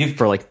numbers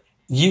for like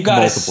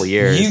multiple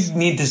years. You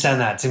need to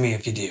send that to me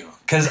if you do.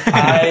 Because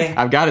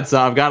I've got it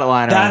lying around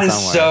somewhere. That is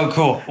so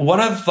cool. One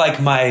of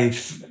like my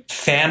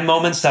fan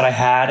moments that I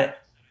had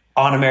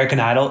on American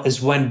Idol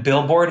is when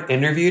Billboard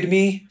interviewed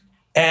me,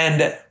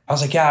 and I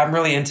was like, "Yeah, I'm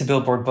really into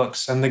Billboard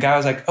books." And the guy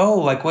was like, "Oh,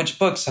 like which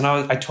books?" And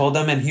I told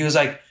him, and he was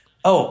like,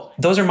 "Oh,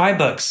 those are my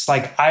books.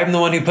 Like I'm the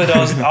one who put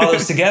all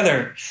those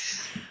together."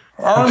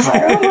 I was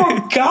like, "Oh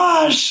my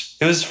gosh!"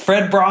 It was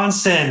Fred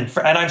Bronson,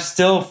 and I'm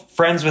still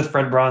friends with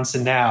Fred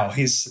Bronson now.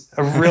 He's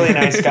a really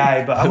nice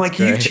guy, but I'm like,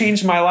 great. You've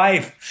changed my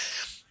life.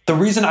 The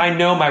reason I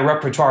know my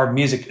repertoire of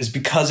music is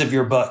because of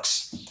your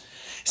books.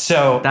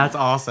 So that's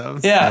awesome.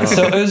 Yeah.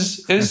 So it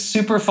was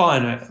super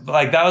fun.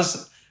 Like that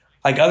was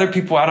like other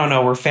people, I don't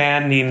know, were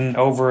fanning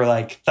over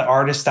like the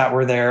artists that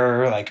were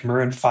there, like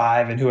Maroon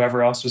 5 and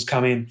whoever else was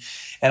coming.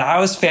 And I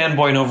was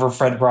fanboying over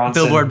Fred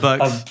Bronson. Billboard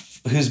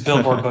books. Whose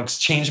Billboard books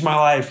changed my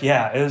life.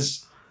 Yeah. It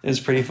was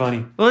pretty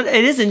funny. Well,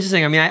 it is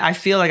interesting. I mean, I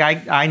feel like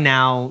I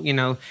now,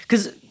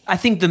 because I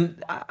think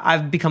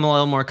I've become a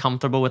little more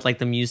comfortable with like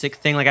the music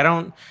thing. Like I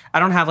don't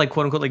have like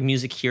quote unquote like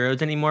music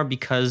heroes anymore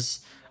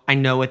because I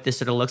know what this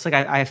sort of looks like.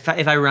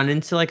 If I run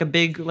into like a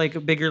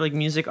bigger like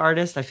music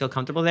artist, I feel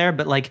comfortable there.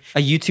 But like a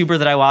YouTuber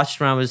that I watched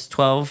when I was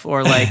 12,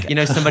 or like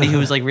somebody who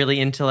was like really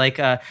into like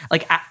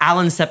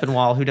Alan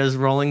Sepinwall, who does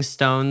Rolling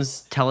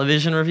Stones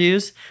television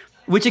reviews.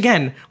 Which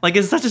again, like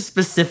is such a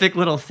specific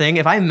little thing.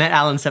 If I met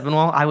Alan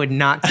Sepinwall, I would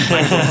not keep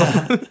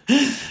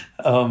myself.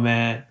 Oh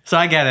man. So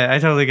I get it. I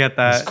totally get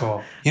that. That's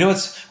cool. You know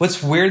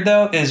what's weird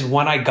though is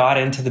when I got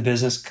into the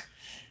business,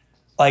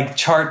 like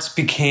charts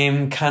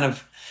became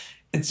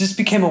it just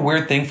became a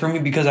weird thing for me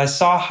because I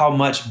saw how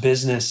much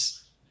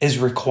business is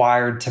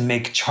required to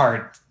make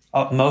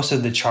most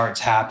of the charts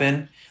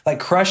happen. Like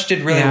Crush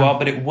did really well,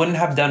 but it wouldn't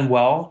have done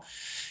well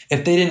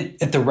if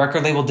the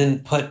record label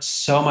didn't put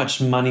so much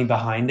money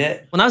behind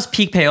it. Well, that was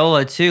peak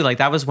payola too. Like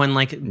that was when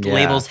like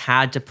labels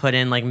had to put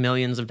in like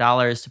millions of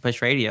dollars to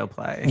push radio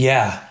play.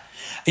 Yeah.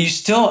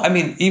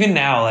 Even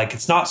now, like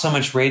it's not so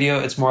much radio,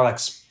 it's more like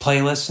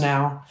playlists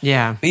now.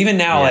 Yeah. But even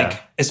now, like,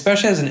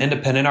 especially as an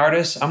independent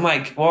artist, I'm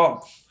like,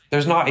 well,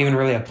 there's not even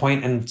really a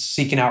point in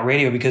seeking out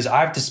radio because I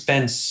have to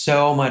spend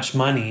so much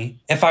money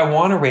if I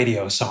want a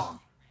radio song.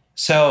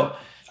 So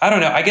I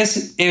don't know. I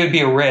guess it would be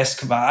a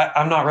risk, but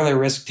I'm not really a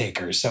risk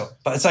taker.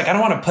 But it's like, I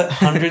don't want to put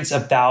hundreds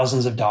of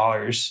thousands of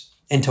dollars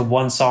into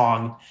one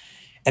song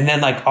and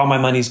then like all my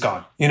money's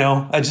gone,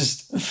 and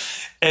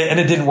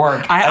it didn't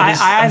work. I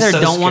either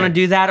don't want to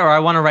do that or I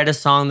want to write a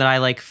song that I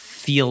like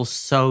feel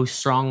so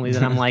strongly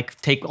that I'm like,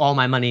 take all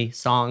my money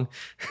song.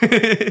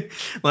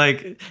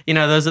 Like,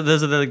 those are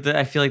the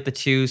I feel like the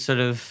two sort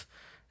of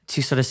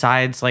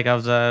sides like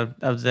of the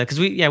because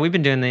we've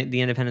been doing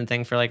the independent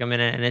thing for like a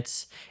minute, and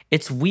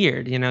it's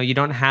weird. You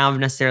don't have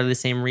necessarily the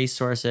same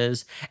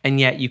resources,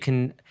 and yet you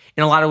can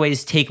in a lot of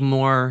ways take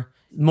more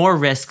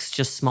risks,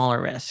 just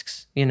smaller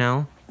risks,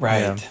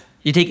 Right. Yeah.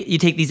 You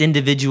take these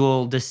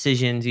individual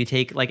decisions. You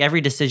take like every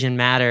decision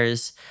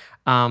matters,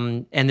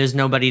 and there's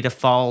nobody to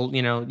fall.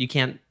 You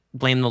can't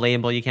blame the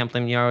label. You can't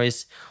blame. You're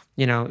always,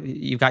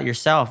 you've got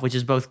yourself, which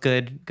is both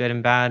good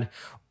and bad.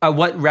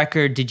 What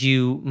record did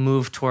you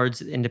move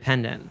towards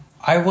independent?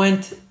 I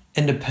went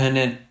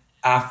independent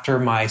after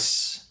my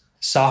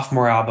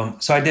sophomore album.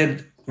 So I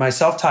did my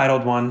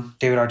self-titled one,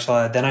 David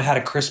Archuleta. Then I had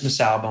a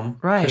Christmas album,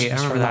 right?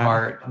 Christmas from the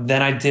Heart.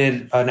 Then I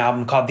did an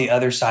album called The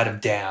Other Side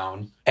of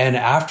Down. And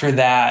after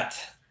that,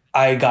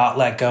 I got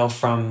let go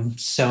from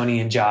Sony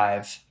and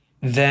Jive.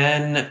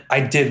 Then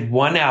I did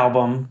one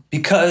album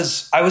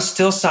because I was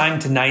still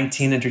signed to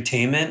 19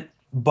 Entertainment.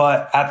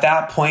 But at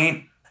that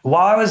point,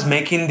 while I was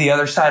making The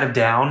Other Side of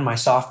Down, my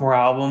sophomore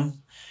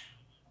album,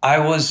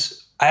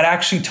 I'd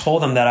actually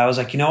told them that I was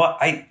like, you know what,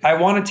 I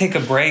want to take a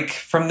break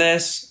from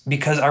this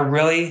because I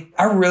really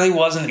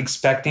wasn't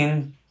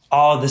expecting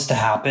all of this to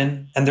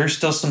happen. And there's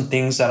still some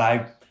things that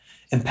I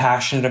am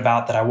passionate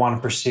about that I want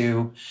to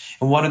pursue.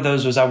 And one of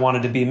those was I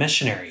wanted to be a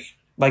missionary.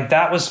 Like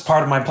that was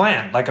part of my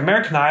plan. Like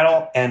American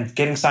Idol and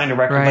getting signed to a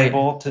record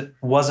label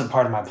wasn't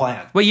part of my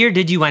plan. What year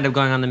did you wind up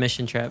going on the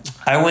mission trip?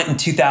 I went in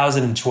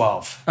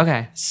 2012.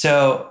 Okay.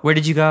 So where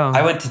did you go?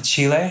 I went to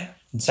Chile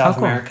in South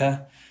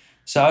America.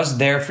 So I was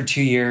there for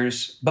 2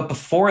 years. But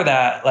before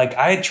that, like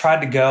I had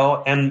tried to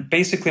go, and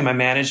basically my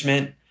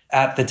management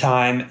at the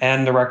time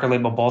and the record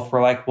label both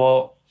were like,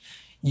 well,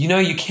 you know,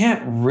 you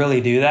can't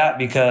really do that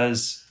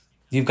because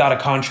you've got a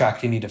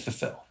contract you need to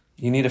fulfill.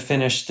 You need to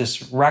finish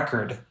this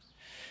record.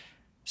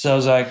 So I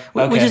was like,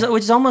 okay.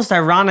 Which is almost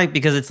ironic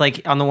because it's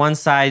like on the one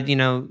side, you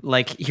know,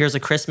 like here's a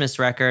Christmas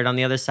record. On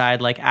the other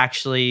side, like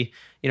actually,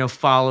 you know,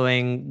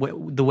 following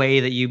the way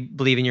that you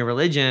believe in your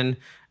religion,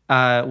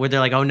 where they're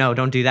like, oh no,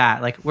 don't do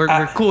that. Like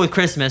we're cool with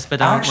Christmas, but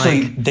don't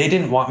actually, they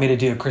didn't want me to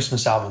do a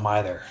Christmas album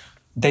either.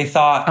 They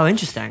thought, oh,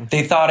 interesting.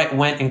 They thought it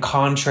went in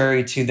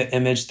contrary to the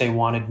image they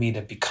wanted me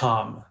to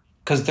become.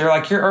 Because they're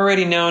like, you're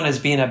already known as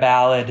being a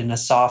ballad and a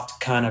soft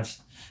kind of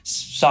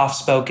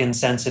soft-spoken,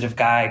 sensitive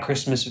guy.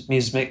 Christmas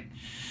music,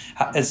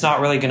 it's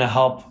not really going to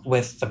help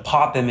with the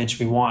pop image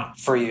we want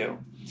for you.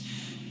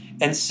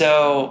 And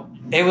so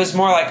it was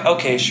more like,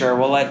 okay, sure,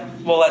 we'll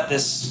let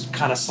this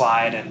kind of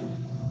slide and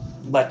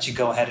let you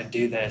go ahead and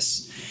do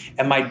this.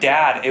 And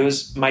it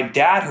was my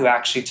dad who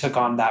actually took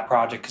on that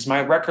project because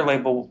my record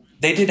label,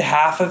 they did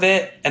half of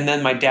it and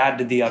then my dad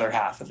did the other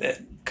half of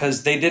it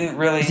because they didn't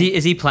really.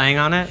 Is he playing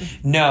on it?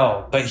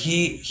 No, but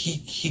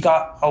he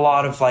got a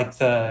lot of like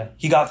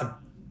he got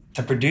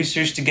the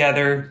producers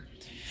together.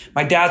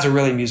 My dad's a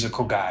really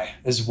musical guy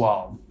as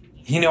well.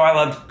 I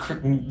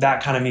love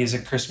that kind of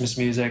music, Christmas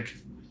music.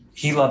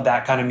 He loved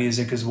that kind of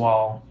music as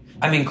well.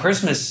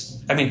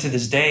 Christmas, to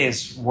this day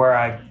is where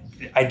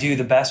I do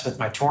the best with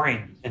my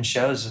touring and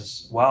shows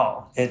as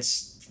well.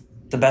 It's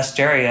the best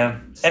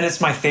area. And it's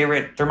my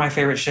favorite. They're my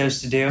favorite shows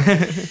to do.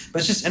 But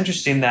it's just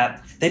interesting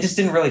that they just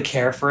didn't really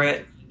care for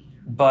it.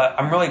 But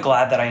I'm really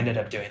glad that I ended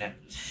up doing it.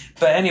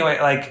 But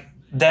anyway,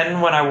 then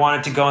when I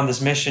wanted to go on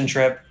this mission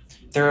trip,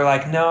 they were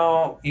like,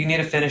 no, you need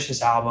to finish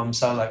this album.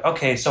 So I was like,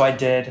 okay, so I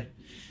did.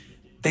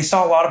 They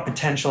saw a lot of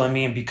potential in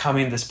me in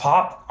becoming this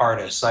pop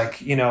artist.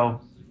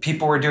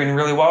 People were doing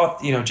really well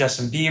with,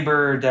 Justin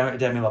Bieber,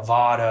 Demi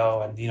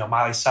Lovato, and,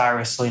 Miley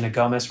Cyrus, Selena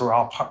Gomez. We were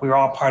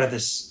all part of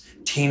this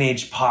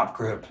teenage pop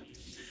group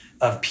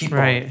of people,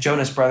 right.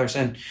 Jonas Brothers.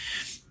 And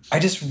I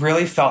just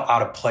really felt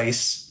out of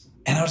place.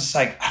 And I was just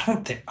like,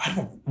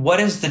 what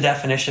is the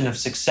definition of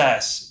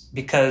success?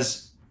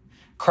 Because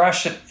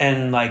Crush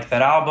and that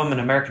album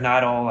and American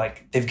Idol,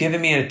 they've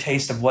given me a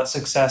taste of what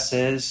success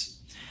is.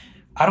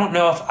 I don't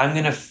know if I'm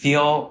going to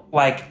feel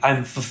like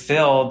I'm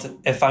fulfilled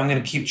if I'm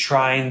going to keep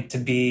trying to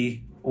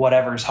be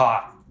whatever's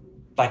hot,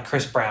 like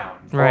Chris Brown.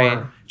 Right.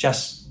 Or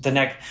just the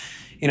next,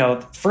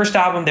 the first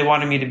album, they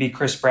wanted me to be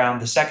Chris Brown.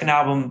 The second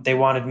album, they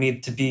wanted me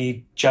to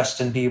be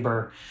Justin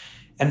Bieber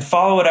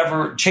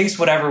and chase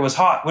whatever was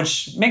hot,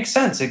 which makes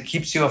sense. It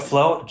keeps you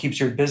afloat, it keeps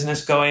your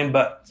business going.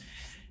 But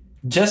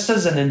just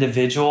as an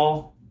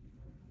individual,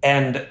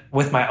 and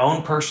with my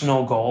own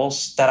personal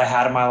goals that I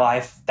had in my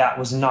life, that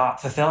was not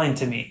fulfilling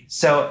to me.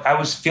 So I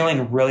was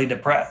feeling really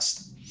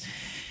depressed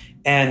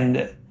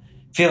and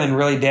feeling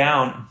really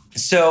down.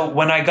 So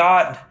when I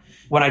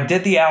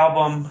did the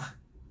album,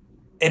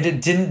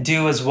 it didn't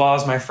do as well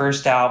as my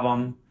first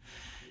album.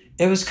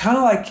 It was kind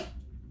of like,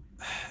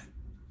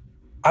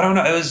 I don't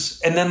know. It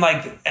was, and then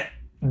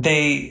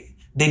they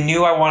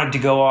knew I wanted to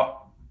go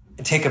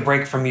take a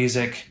break from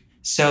music.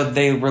 So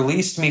they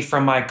released me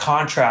from my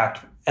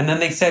contract. And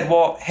then they said,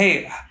 well,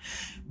 hey,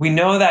 we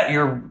know that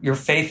your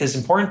faith is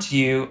important to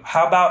you.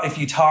 How about if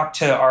you talk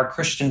to our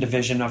Christian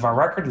division of our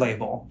record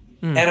label?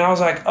 And I was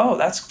like, oh,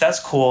 that's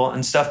cool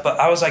and stuff. But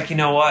I was like, you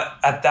know what?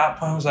 At that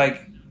point, I was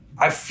like,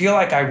 I feel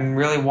like I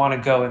really want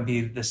to go and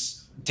do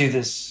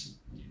this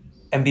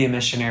and be a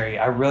missionary.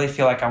 I really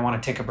feel like I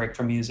want to take a break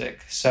from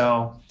music.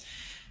 So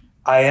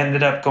I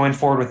ended up going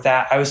forward with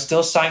that. I was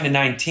still signed to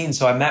 19.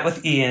 So I met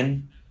with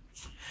Ian,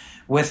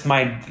 with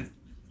my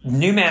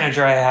new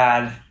manager I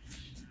had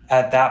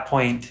at that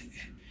point,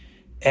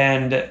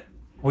 and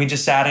we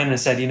just sat in and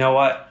said, you know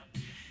what?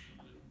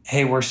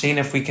 Hey, we're seeing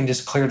if we can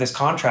just clear this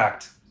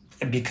contract,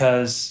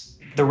 because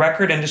the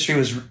record industry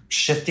was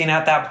shifting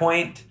at that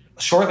point.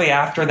 Shortly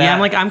after that,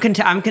 yeah,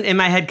 I'm in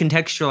my head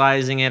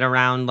contextualizing it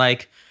around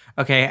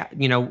okay,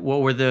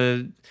 what were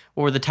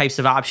the types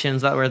of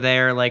options that were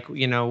there?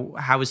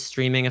 How was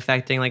streaming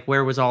affecting?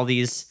 Where was all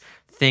these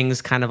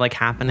things kind of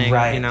happening?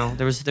 Right.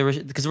 There was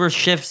because there were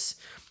shifts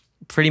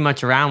pretty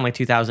much around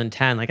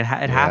 2010. It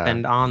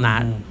happened on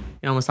that,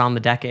 almost on the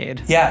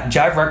decade. Yeah,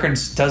 Jive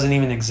Records doesn't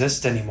even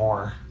exist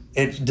anymore.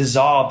 it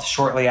dissolved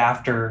shortly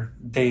after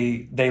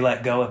they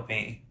let go of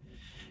me.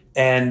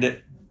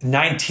 And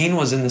 19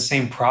 was in the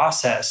same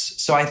process.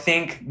 So I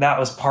think that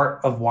was part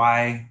of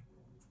why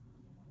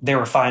they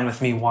were fine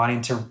with me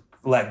wanting to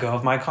let go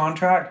of my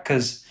contract,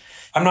 because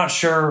I'm not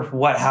sure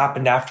what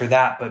happened after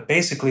that, but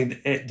basically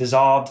it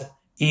dissolved.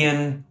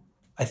 Ian,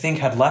 I think,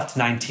 had left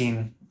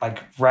 19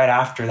 like right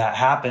after that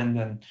happened.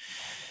 And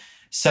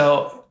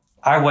so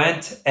I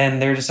went,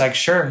 and they're just like,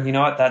 sure, you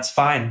know what, that's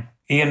fine.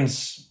 He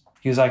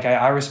was like,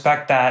 I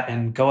respect that,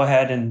 and go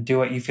ahead and do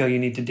what you feel you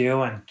need to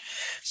do. And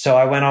so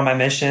I went on my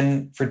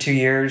mission for 2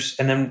 years.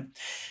 And then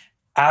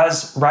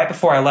right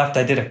before I left,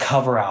 I did a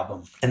cover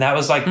album. And that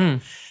was like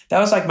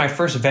my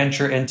first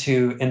venture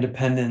into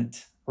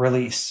independent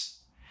release.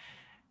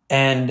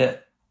 And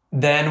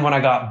then when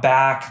I got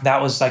back,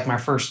 that was like my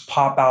first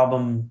pop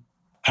album.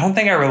 I don't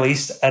think I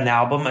released an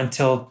album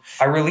until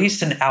I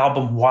released an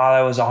album while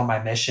I was on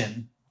my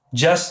mission,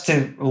 just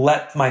to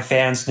let my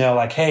fans know,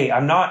 like, hey,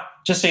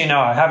 just so you know,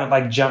 I haven't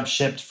like jumped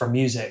shipped from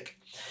music.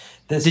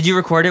 Did you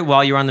record it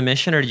while you were on the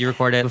mission, or did you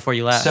record it before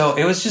you left? So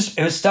it was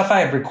stuff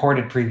I had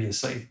recorded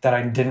previously that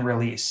I didn't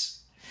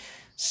release.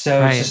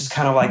 So It's just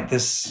kind of like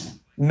this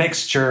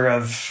mixture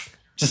of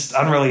just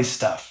unreleased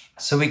stuff.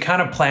 So we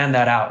kind of planned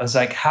that out. It was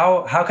like,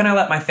 how can I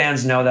let my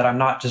fans know that I'm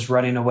not just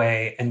running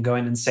away and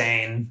going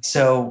insane?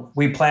 So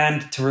we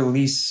planned to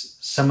release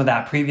some of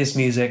that previous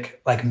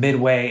music like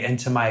midway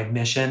into my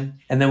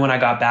mission. And then when I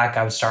got back,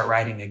 I would start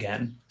writing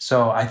again.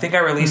 So I think I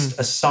released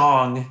a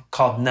song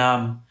called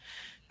Numb.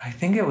 I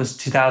think it was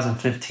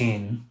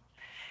 2015.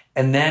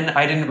 And then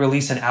I didn't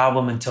release an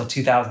album until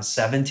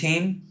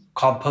 2017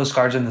 called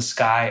Postcards in the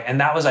Sky. And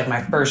that was like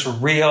my first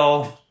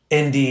real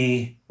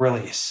indie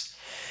release.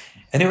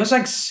 And it was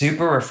like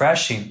super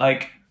refreshing.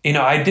 Like, you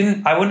know, I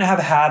wouldn't have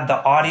had the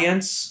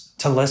audience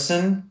to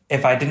listen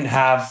if I didn't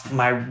have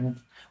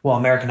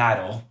American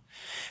Idol,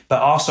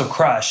 but also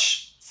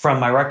Crush from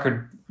my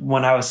record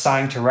when I was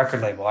signed to a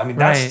record label. I mean,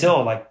 that's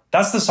still like,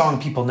 that's the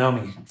song people know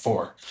me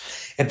for.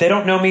 If they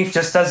don't know me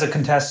just as a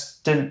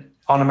contestant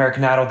on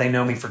American Idol, they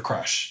know me for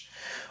Crush.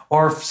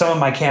 Or some of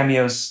my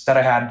cameos that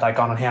I had like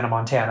on Hannah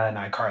Montana and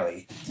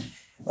iCarly.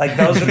 Like,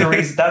 those are the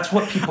reasons. That's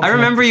what people. I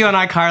remember you on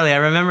iCarly. I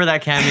remember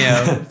that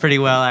cameo pretty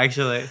well,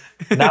 actually.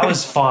 That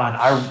was fun.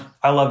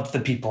 I loved the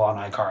people on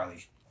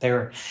iCarly.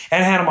 And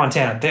Hannah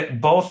Montana.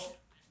 Both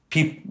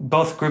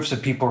groups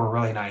of people were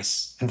really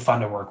nice and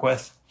fun to work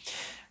with.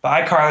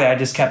 But iCarly, I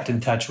just kept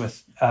in touch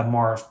with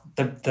more of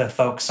the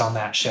folks on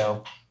that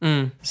show.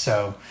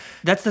 So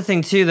that's the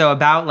thing too, though,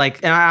 about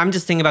like, and I'm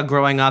just thinking about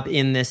growing up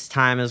in this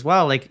time as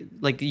well. Like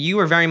you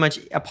were very much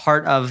a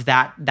part of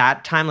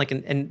that time. Like,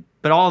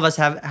 but all of us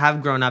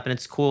have grown up, and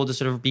it's cool to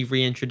sort of be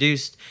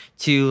reintroduced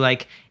to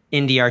like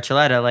indie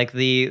Archuleta, like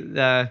the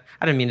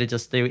I didn't mean to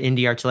just do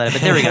indie Archuleta,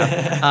 but there we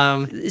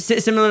go.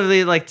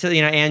 Similarly, like to,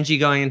 you know, Angie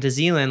going into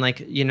Zealand, like,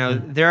 you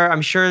know,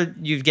 I'm sure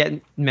you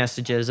get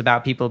messages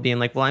about people being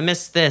like, well, I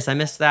missed this, I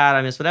missed that,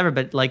 I missed whatever,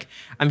 but like,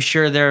 I'm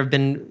sure there have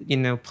been, you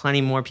know,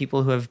 plenty more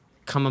people who have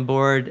come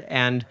aboard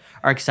and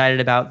are excited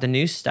about the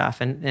new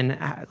stuff and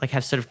like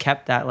have sort of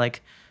kept that,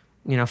 like,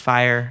 you know,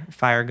 fire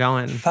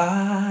going.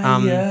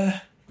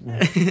 Fire.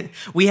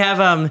 We have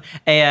a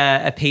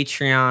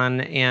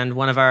Patreon, and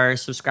one of our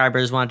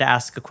subscribers wanted to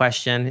ask a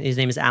question. His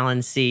name is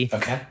Alan C.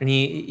 Okay. And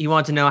he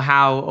wanted to know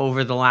how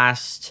over the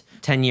last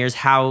 10 years,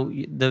 how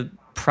the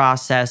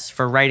process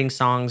for writing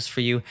songs for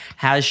you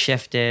has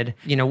shifted,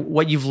 you know,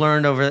 what you've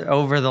learned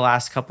over the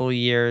last couple of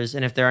years,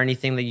 and if there are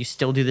anything that you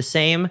still do the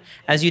same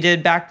as you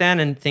did back then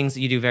and things that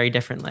you do very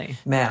differently.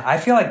 Man, I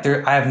feel like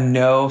I have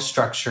no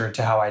structure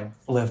to how I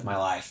live my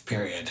life,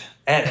 period.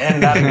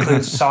 And that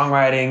includes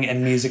songwriting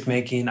and music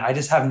making. I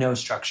just have no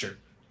structure.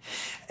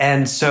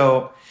 And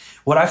so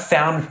what I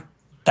found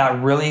that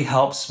really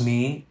helps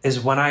me is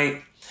when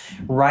I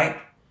write,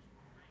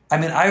 I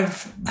mean,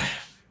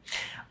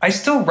 I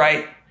still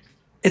write.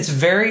 It's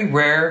very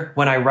rare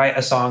when I write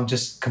a song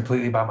just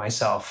completely by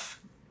myself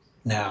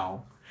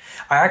now.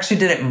 I actually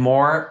did it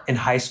more in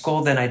high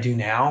school than I do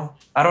now.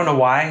 I don't know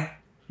why,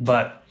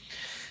 but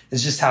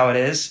it's just how it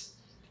is.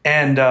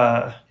 And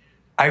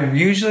I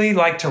usually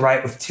like to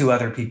write with two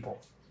other people.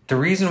 The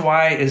reason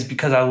why is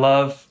because I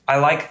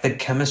like the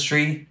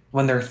chemistry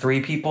when there are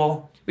three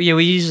people. Yeah,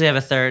 we usually have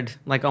a third,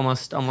 like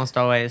almost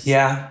always.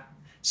 Yeah.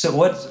 So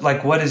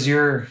what is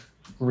your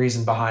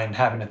reason behind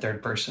having a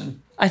third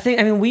person?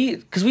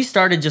 Because we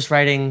started just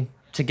writing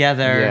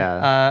together.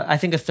 Yeah. I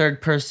think a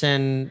third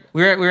person,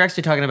 we were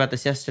actually talking about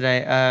this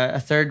yesterday. A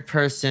third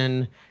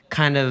person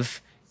kind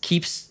of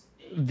keeps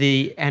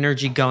the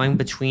energy going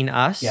between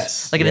us.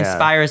 Yes. Like it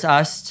inspires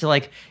us to,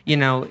 like, you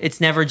know, it's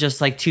never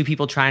just like two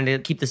people trying to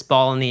keep this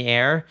ball in the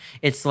air.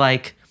 It's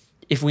like,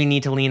 if we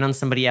need to lean on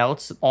somebody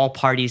else, all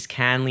parties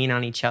can lean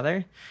on each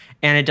other.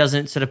 And it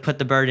doesn't sort of put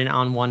the burden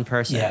on one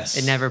person. Yes.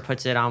 It never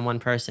puts it on one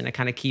person. It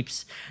kind of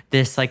keeps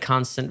this like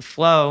constant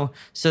flow,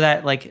 so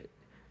that like,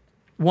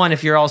 one,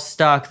 if you're all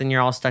stuck, then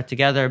you're all stuck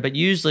together. But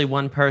usually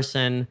one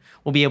person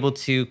will be able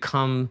to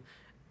come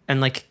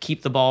and like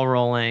keep the ball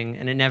rolling.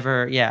 And it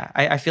never,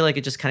 I feel like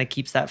it just kind of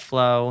keeps that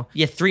flow.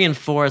 Yeah, 3 and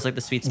 4 is like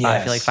the sweet spot.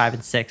 I feel like 5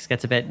 and 6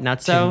 gets a bit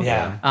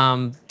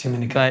nutso. Too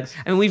many. But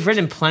I mean, we've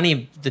written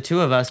plenty, the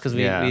two of us, because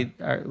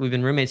we've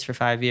been roommates for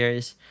 5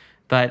 years.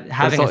 But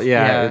having it's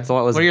a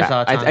lot less. What are your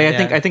thoughts on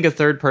I think a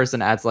third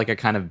person adds like a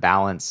kind of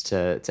balance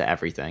to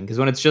everything. Because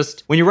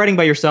when you're writing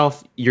by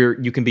yourself,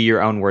 you can be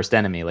your own worst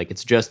enemy. Like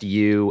it's just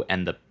you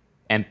and the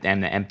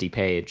empty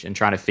page, and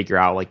trying to figure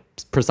out like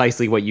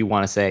precisely what you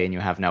want to say, and you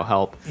have no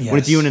help. When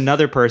it's you and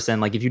another person,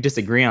 like if you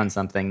disagree on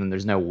something, then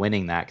there's no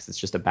winning that, because it's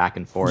just a back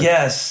and forth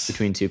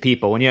between two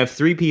people. When you have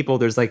 3 people,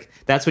 there's like,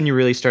 that's when you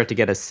really start to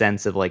get a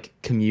sense of like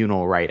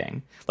communal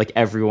writing, like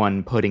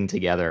everyone putting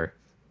together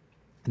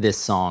this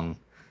song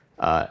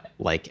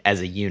like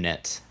as a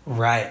unit,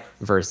 right,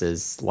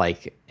 versus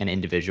like an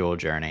individual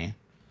journey.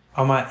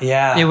 Oh my,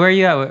 yeah. Where are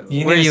you at?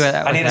 Where are you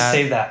at? I need to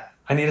save that.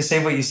 I need to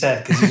save what you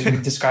said, because you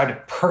described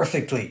it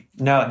perfectly.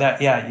 No,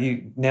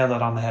 you nailed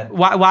it on the head.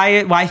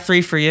 Why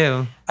 3 for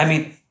you? I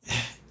mean,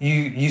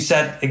 you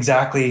said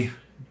exactly,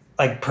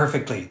 like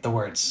perfectly, the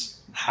words.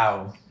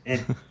 How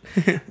it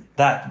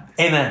that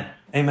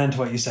amen to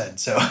what you said.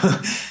 So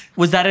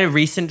was that a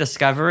recent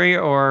discovery,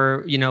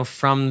 or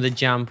from the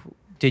jump?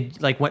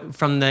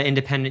 From the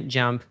independent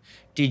jump,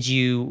 did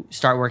you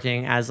start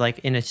working as like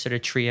in a sort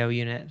of trio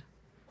unit?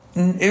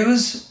 It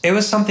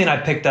was something I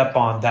picked up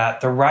on,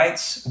 that the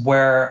rights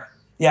were,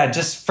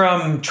 just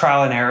from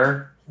trial and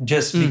error,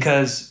 just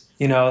because,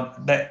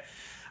 that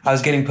I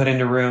was getting put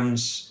into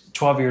rooms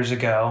 12 years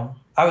ago.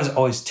 I was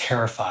always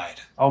terrified.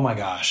 Oh my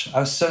gosh.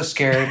 I was so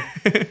scared.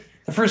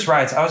 The first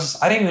rights,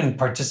 I didn't even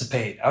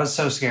participate. I was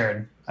so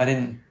scared. I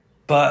didn't,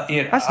 but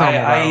That's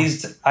normal,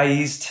 I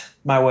eased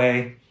my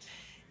way.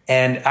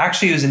 And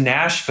actually, it was in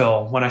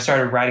Nashville when I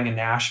started writing in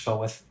Nashville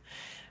with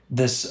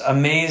this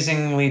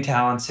amazingly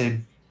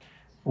talented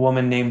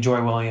woman named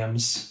Joy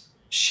Williams.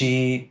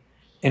 She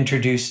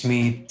introduced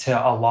me to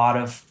a lot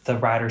of the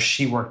writers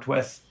she worked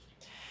with.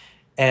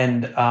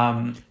 And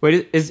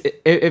wait,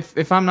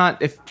 if I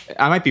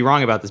might be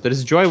wrong about this, but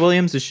is Joy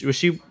Williams, was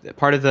she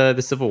part of the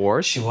Civil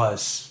War? She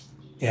was,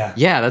 yeah.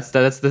 Yeah, that's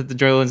the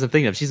Joy Williams I'm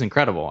thinking of. She's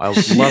incredible. I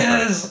love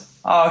her.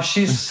 Oh,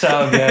 she's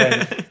so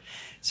good.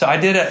 So I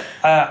did it.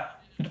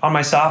 On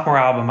my sophomore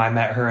album, I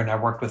met her and I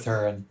worked with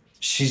her, and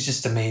she's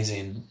just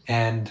amazing.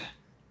 And,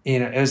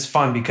 it was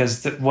fun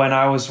because when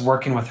I was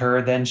working with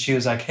her, then she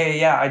was like, hey,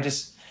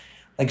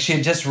 she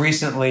had just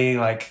recently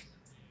like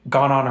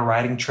gone on a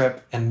writing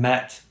trip and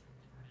met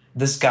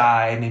this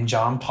guy named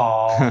John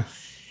Paul.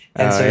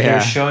 And he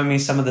was showing me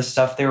some of the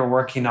stuff they were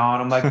working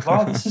on. I'm like,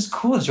 wow, this is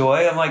cool,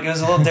 Joy. I'm like, it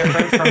was a little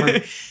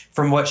different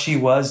from what she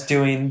was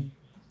doing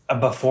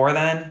before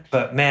then.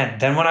 But man,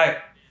 then when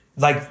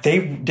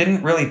they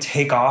didn't really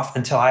take off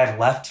until I had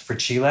left for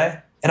Chile.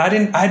 And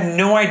I had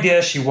no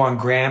idea she won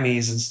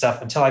Grammys and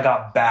stuff until I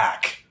got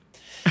back.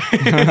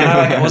 And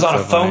I was on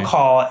a phone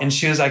call, and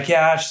she was like,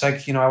 she's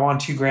like, I won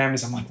 2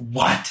 Grammys. I'm like,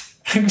 what?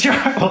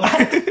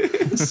 What?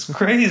 This is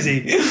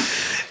crazy.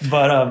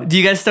 But do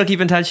you guys still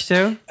keep in touch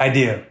too? I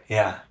do,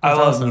 yeah. I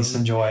love me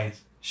some Joy.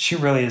 She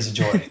really is a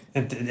joy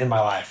in my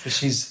life.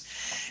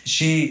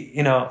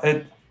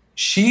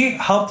 She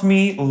helped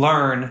me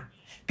learn,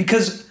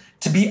 because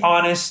to be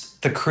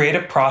honest, the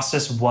creative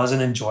process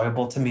wasn't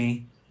enjoyable to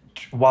me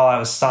while I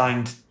was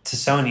signed to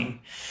Sony.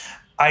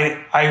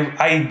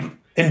 I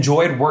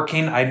enjoyed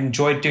working. I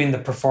enjoyed doing the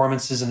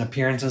performances and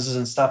appearances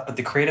and stuff, but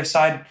the creative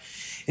side,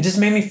 it just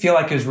made me feel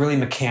like it was really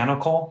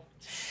mechanical.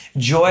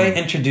 Joy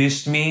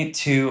introduced me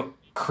to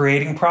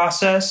creating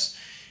process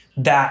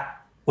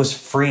that was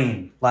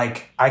freeing.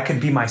 Like I could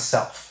be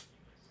myself.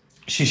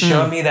 She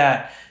showed me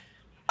that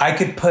I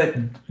could put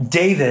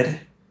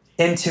David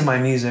into my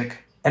music,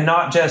 and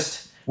not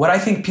just what I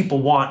think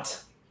people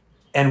want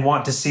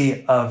to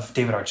see of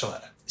David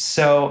Archuleta.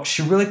 So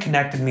she really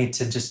connected me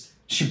to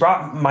she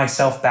brought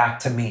myself back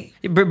to me.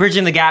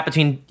 Bridging the gap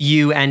between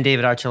you and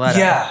David Archuleta.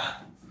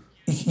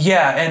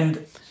 Yeah.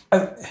 And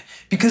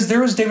because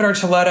there was David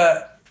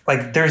Archuleta,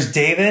 like there's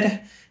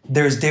David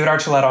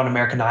Archuleta on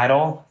American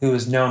Idol, who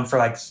is known for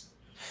like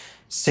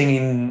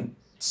singing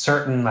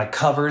certain like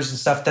covers and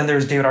stuff. Then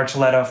there's David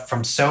Archuleta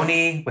from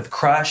Sony with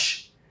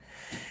Crush.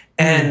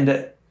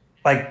 And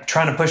like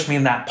trying to push me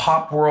in that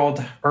pop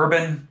world,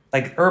 urban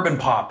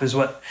pop is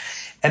what.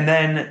 And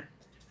then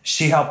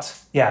she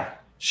helped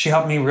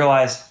me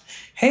realize,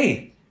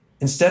 hey,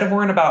 instead of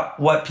worrying about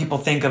what people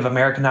think of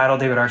American Idol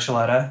David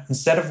Archuleta,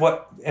 instead of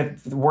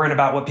worrying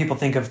about what people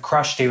think of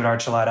Crush David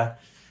Archuleta,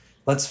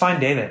 let's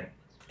find David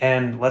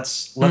and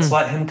let's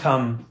let him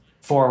come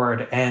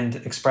forward and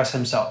express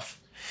himself.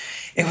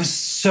 It was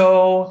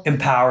so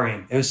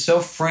empowering. It was so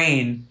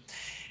freeing.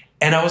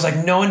 And I was like,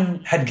 no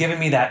one had given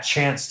me that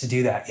chance to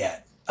do that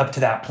yet up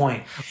to that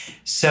point.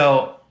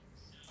 So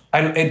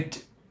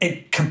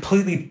it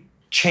completely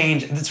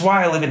changed. That's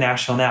why I live in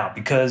Nashville now,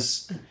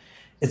 because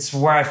it's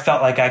where I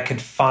felt like I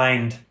could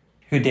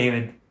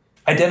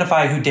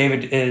identify who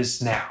David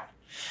is now.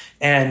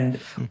 And,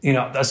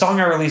 a song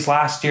I released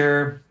last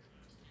year,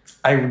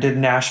 I did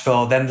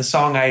Nashville. Then the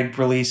song I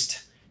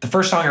released the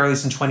first song I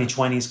released in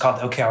 2020 is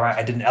called Okay Alright.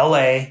 I did in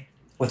LA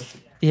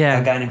with a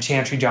guy named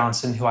Chantry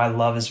Johnson, who I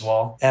love as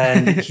well.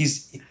 And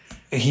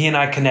he and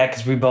I connect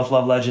because we both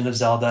love Legend of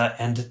Zelda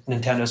and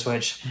Nintendo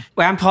Switch.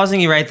 Wait, I'm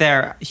pausing you right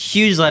there.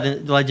 Huge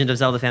Legend of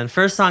Zelda fan.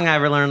 First song I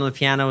ever learned on the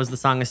piano was the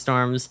Song of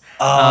Storms.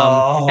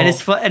 And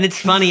it's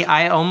funny.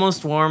 I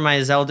almost wore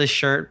my Zelda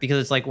shirt because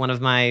it's like one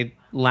of my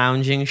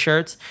lounging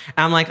shirts.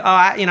 And I'm like,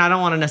 I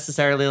don't want to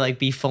necessarily like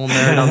be full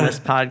nerd on this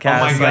podcast.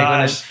 Oh my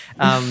gosh.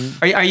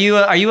 Are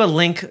you a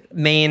Link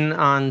main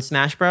on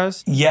Smash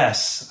Bros?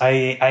 Yes,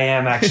 I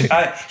am actually.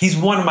 He's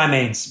one of my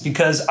mains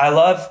because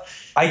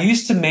I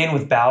used to main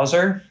with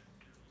Bowser,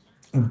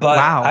 but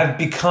I've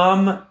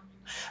become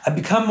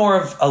more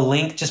of a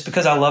Link just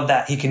because I love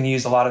that he can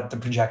use a lot of the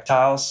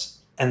projectiles.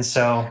 And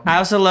so I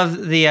also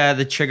love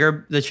the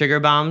trigger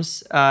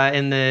bombs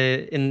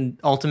in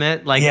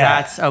Ultimate. Like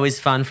that's always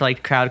fun for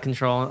like crowd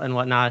control and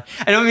whatnot.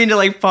 I don't mean to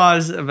like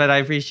pause, but I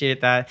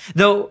appreciate that.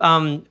 Though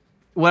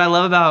what I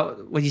love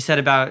about what you said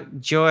about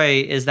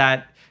Joy is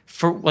that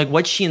for like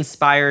what she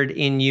inspired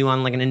in you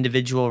on like an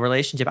individual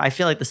relationship, I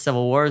feel like the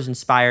Civil War is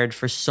inspired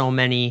for so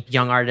many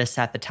young artists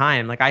at the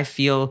time. Like I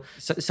feel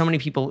so many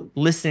people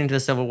listening to the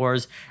Civil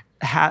Wars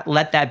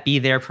let that be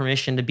their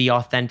permission to be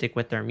authentic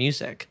with their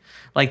music,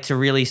 like to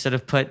really sort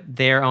of put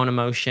their own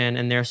emotion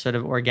and their sort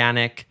of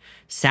organic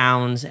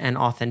sounds and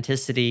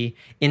authenticity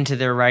into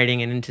their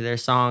writing and into their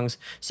songs.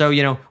 So,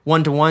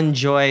 One to One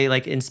Joy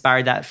like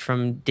inspired that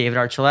from David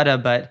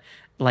Archuleta, but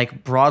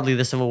like broadly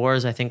the Civil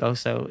Wars, I think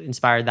also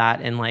inspired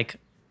that in like,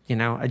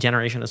 a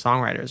generation of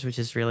songwriters, which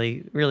is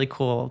really, really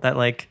cool that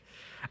like,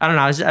 I don't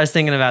know. I was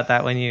thinking about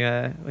that when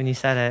you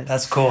said it.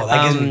 That's cool.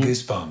 That gives me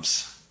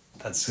goosebumps.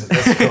 That's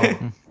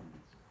cool.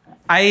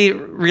 I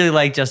really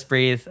like Just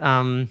Breathe.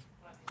 One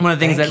of the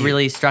things that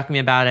really struck me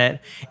about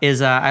it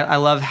is I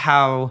love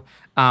how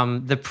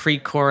the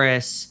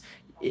pre-chorus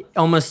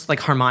almost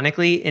like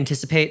harmonically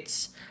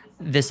anticipates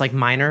this like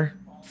minor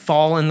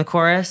fall in the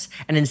chorus,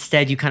 and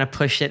instead you kind of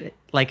push it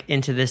like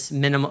into this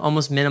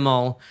almost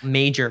minimal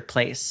major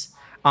place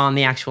on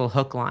the actual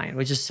hook line,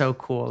 which is so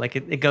cool. Like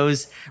it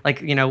goes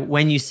like,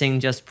 when you sing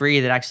Just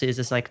Breathe, it actually is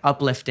this like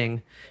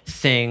uplifting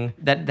thing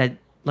that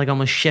like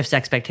almost shifts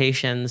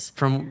expectations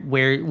from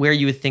where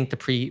you would think the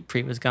pre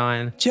was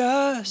going.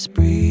 Just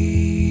breathe.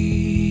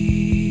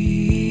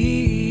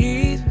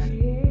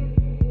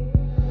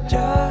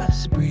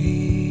 Just breathe.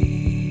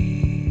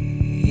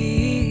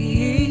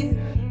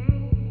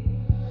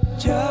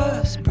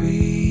 Just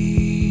breathe.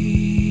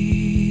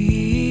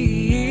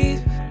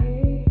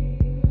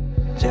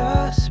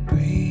 Just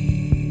breathe.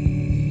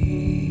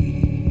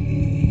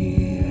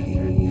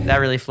 That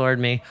really floored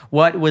me.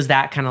 What was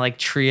that kind of like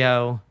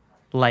trio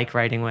like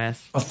writing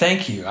with? Well,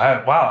 thank you.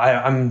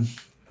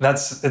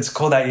 It's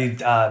cool that you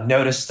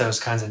noticed those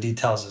kinds of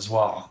details as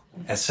well.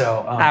 And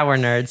so we're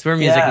nerds. We're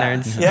music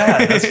nerds.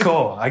 Yeah, that's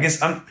cool. I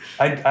guess I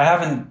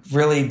haven't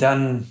really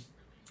done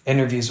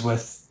interviews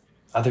with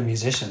other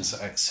musicians,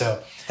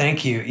 so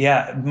thank you.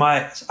 Yeah,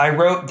 I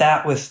wrote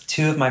that with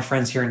two of my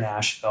friends here in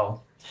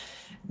Nashville,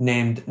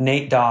 named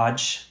Nate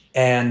Dodge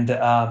and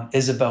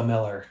Isabeau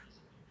Miller.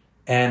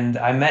 And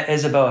I met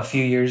Isabeau a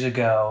few years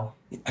ago.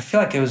 I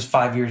feel like it was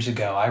 5 years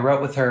ago. I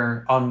wrote with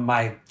her on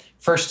my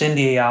first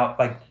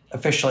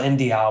official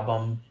indie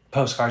album,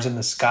 Postcards in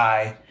the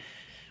Sky.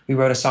 We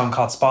wrote a song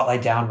called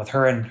Spotlight Down with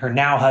her and her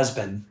now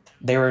husband.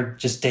 They were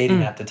just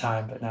dating at the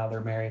time, but now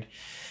they're married.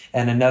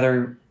 And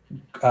another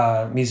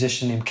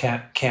musician named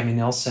Cammie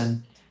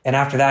Nilsson. And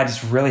after that, I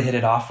just really hit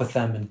it off with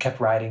them and kept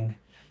writing.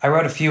 I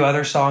wrote a few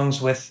other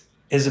songs with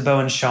Isabeau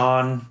and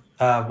Sean,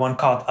 one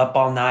called Up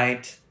All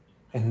Night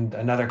and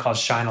another called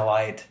Shine a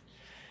Light,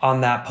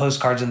 on that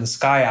Postcards in the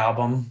Sky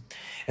album.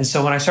 And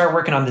so when I started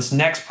working on this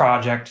next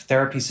project,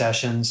 Therapy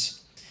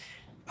Sessions,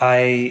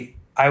 I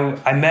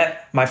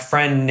met my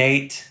friend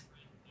Nate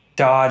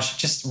Dodge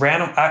just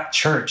random at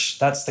church.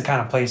 That's the kind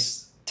of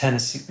place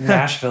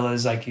Nashville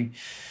is. Like you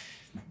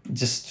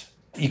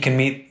can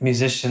meet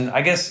musicians.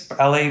 I guess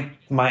LA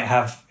might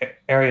have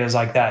areas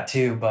like that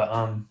too,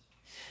 but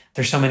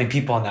there's so many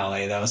people in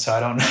LA though, so I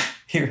don't know.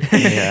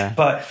 Yeah.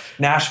 But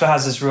Nashville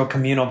has this real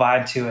communal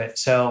vibe to it.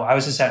 So I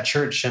was just at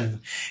church and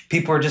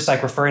people were just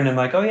like referring to him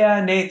like, oh yeah,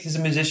 Nate, he's a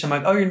musician.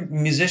 I'm like, oh, you're a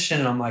musician?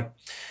 And I'm like,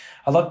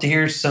 I'd love to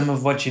hear some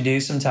of what you do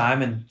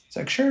sometime. And he's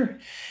like, sure.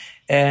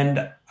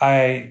 And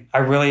I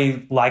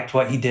really liked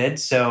what he did.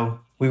 So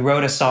we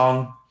wrote a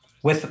song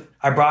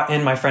I brought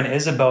in my friend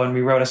Isabeau and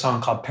we wrote a song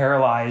called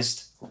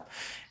Paralyzed.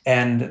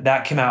 And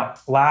that came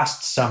out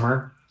last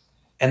summer.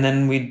 And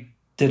then we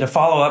did a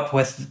follow-up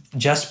with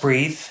Just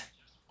Breathe.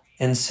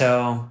 And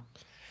so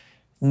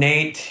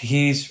Nate,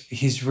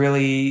 he's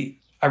really,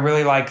 I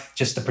really like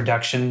just the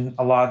production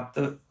a lot.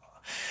 The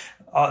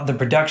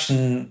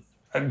production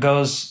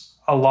goes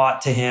a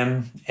lot to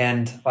him,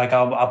 and like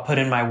I'll put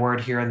in my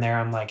word here and there.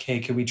 I'm like, hey,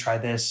 could we try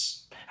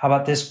this? How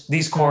about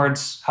these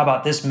chords? How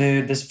about this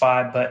mood, this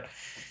vibe? But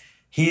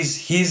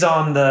he's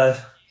taking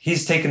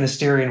the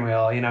steering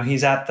wheel.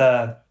 He's at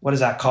the, what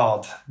is that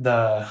called?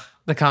 The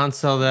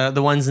console,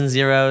 the ones and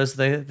zeros,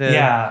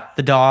 the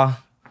DAW.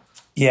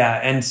 Yeah,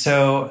 and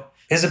so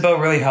Isabeau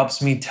really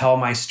helps me tell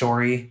my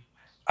story.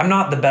 I'm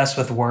not the best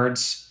with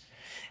words.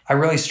 I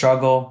really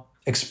struggle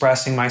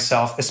expressing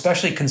myself,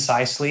 especially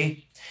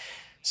concisely.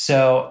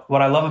 So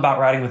what I love about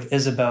writing with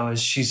Isabeau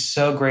is she's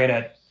so great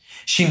at,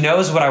 she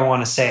knows what I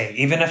want to say,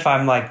 even if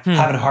I'm like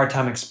having a hard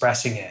time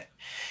expressing it.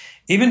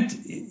 Even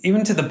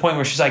to the point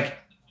where she's like,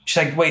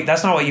 wait,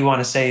 that's not what you want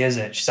to say, is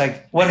it? She's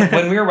like,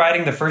 when we were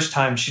writing the first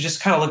time, she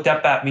just kind of looked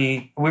up at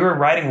me. We were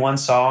writing one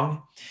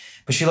song,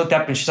 but she looked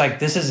up and she's like,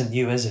 this isn't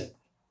you, is it?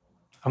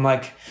 I'm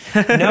like,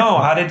 no,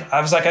 I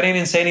was like, I didn't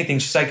even say anything.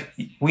 She's like,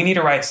 we need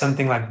to write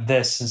something like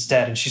this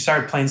instead. And she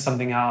started playing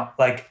something out.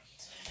 Like,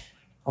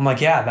 I'm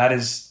like, yeah, that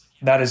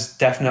is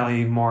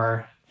definitely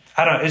more,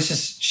 I don't know. It's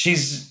just,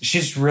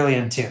 she's really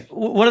in tune.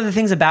 One of the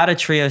things about a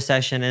trio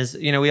session is,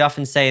 we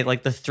often say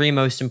like the three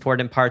most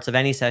important parts of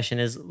any session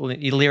is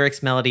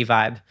lyrics, melody,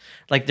 vibe.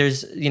 Like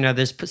there's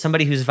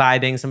somebody who's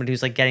vibing, somebody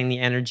who's like getting the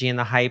energy and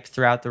the hype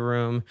throughout the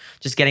room,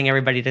 just getting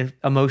everybody to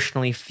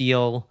emotionally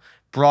feel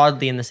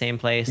broadly in the same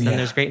place. Then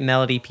there's great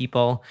melody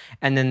people,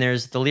 and then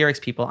there's the lyrics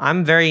people.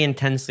 I'm very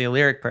intensely a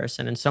lyric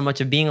person, and so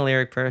much of being a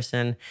lyric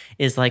person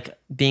is like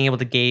being able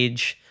to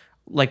gauge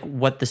like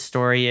what the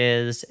story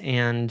is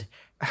and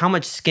how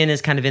much skin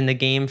is kind of in the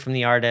game from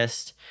the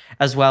artist,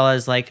 as well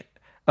as like,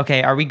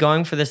 okay, are we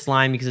going for this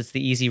line because it's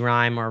the easy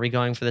rhyme, or are we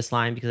going for this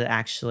line because it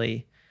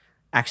actually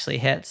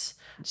hits?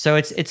 So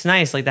it's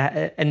nice like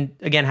that. And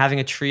again, having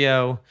a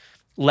trio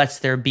lets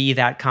there be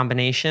that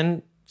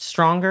combination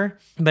stronger,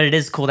 but it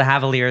is cool to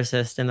have a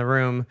lyricist in the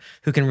room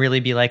who can really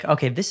be like,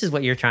 okay, this is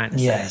what you're trying to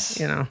say.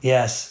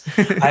 Yes.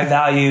 I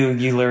value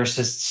you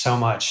lyricists so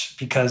much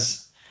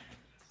because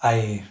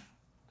I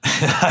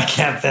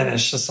can't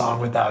finish a song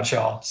without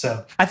y'all.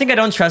 So I think I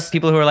don't trust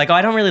people who are like, oh,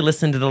 I don't really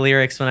listen to the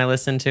lyrics when I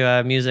listen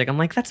to music. I'm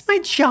like, that's my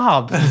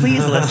job.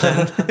 Please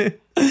listen.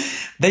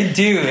 They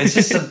do. It's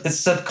just it's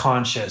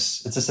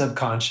subconscious. It's a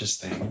subconscious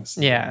thing.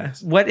 Yeah.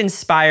 What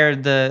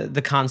inspired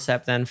the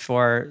concept then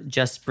for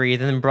Just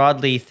Breathe, and then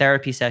broadly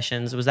therapy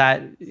sessions? Was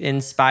that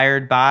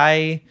inspired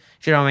by,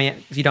 if you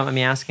don't mind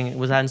me asking,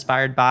 was that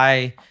inspired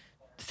by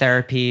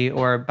therapy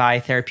or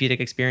by therapeutic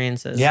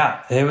experiences?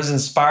 Yeah, it was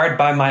inspired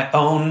by my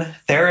own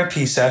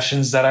therapy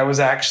sessions that I was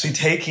actually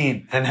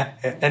taking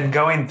and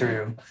going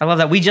through. I love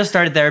that. We just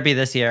started therapy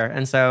this year,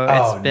 and so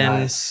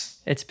nice.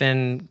 It's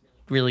been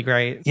really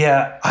great.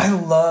 Yeah, I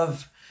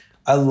love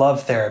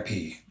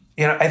therapy.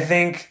 I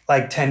think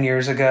like 10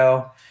 years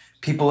ago,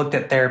 people looked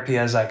at therapy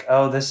as like,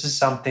 oh, this is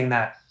something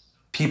that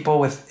people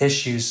with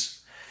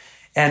issues,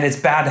 and it's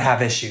bad to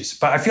have issues.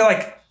 But I feel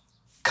like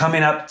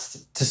coming up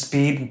to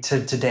speed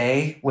to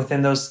today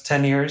within those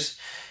 10 years,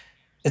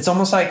 it's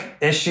almost like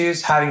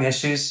having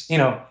issues.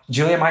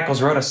 Julia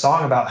Michaels wrote a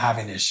song about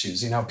having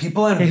issues.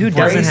 People embrace who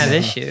doesn't have it.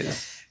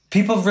 issues?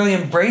 People have really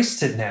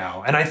embraced it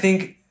now. And I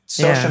think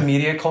social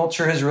media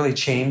culture has really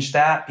changed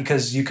that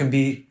because you can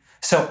be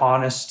so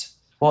honest.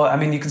 Well, I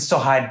mean, you can still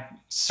hide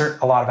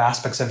a lot of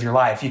aspects of your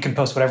life. You can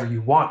post whatever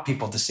you want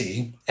people to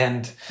see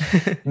and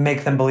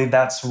make them believe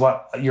that's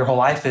what your whole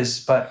life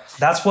is. But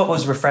that's what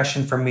was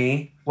refreshing for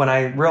me when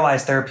I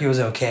realized therapy was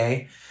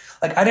okay.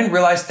 Like, I didn't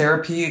realize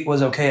therapy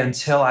was okay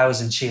until I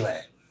was in Chile.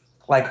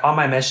 Like, on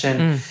my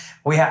mission,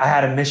 I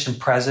had a mission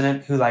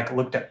president who like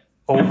looked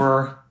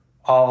over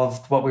all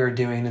of what we were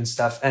doing and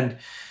stuff. And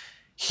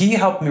he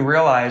helped me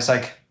realize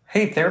like,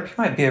 hey, therapy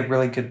might be a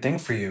really good thing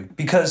for you.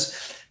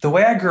 Because the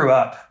way I grew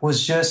up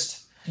was just,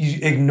 you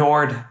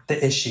ignored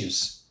the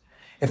issues.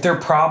 If there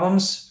are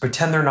problems,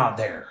 pretend they're not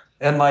there.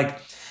 And like,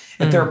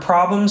 if there are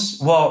problems,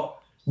 well,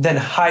 then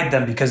hide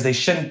them because they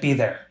shouldn't be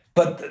there.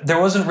 But there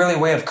wasn't really a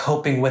way of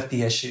coping with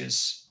the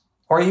issues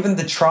or even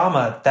the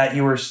trauma that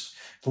you were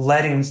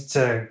letting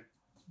to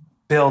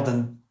build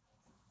and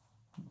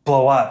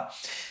blow up.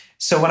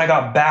 So when I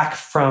got back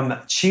from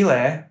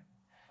Chile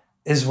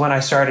is when I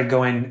started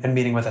going and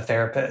meeting with a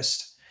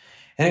therapist.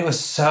 And it was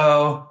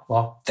so,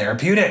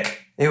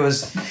 therapeutic.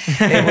 It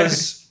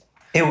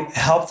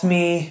helped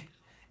me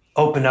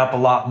open up a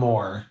lot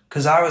more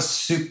because I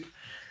was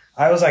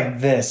like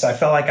this. I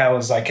felt like I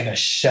was like in a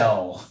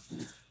shell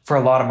for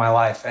a lot of my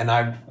life. And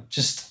I'm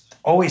just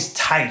always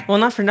tight. Well,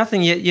 not for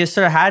nothing. You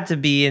sort of had to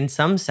be in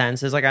some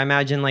senses. Like I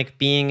imagine like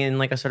being in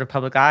like a sort of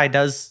public eye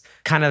does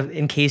kind of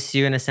encase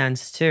you in a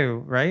sense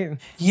too, right?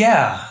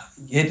 Yeah.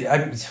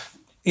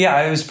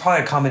 It was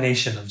probably a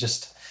combination of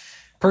just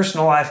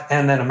personal life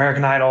and then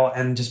American Idol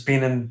and just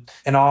being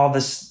in all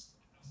this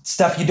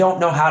stuff you don't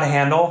know how to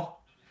handle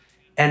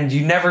and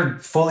you never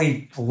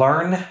fully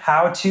learn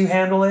how to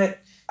handle it.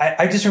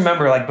 I just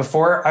remember like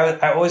before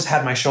I always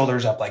had my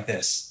shoulders up like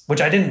this, which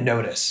I didn't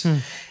notice.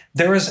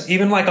 There was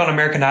even like on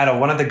American Idol,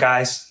 one of the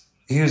guys,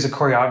 he was a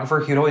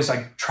choreographer. He'd always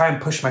like try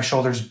and push my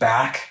shoulders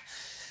back.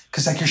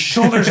 Cause like your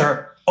shoulders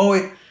are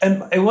always,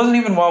 and it wasn't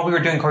even while we were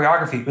doing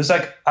choreography. It was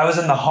like, I was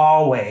in the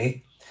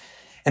hallway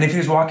and if he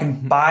was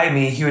walking by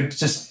me, he would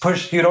just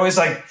push, he would always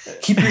like,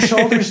 keep your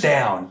shoulders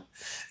down.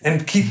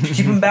 And keep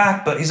them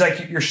back. But he's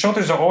like, your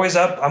shoulders are always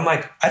up. I'm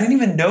like, I didn't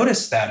even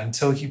notice that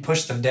until he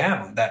pushed them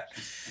down. That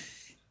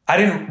I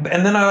didn't.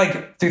 And then I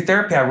like through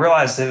therapy, I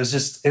realized it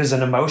was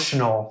an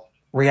emotional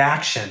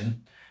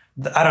reaction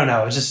I don't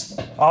know. It's just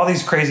all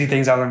these crazy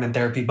things I learned in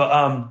therapy. But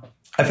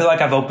I feel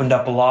like I've opened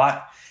up a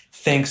lot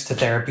thanks to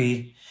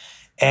therapy.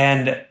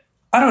 And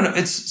I don't know.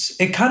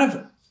 It kind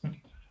of,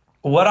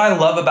 what I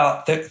love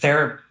about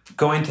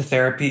going to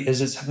therapy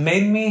is it's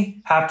made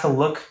me have to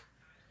look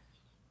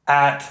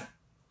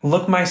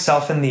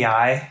myself in the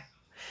eye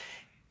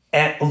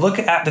and look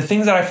at the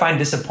things that I find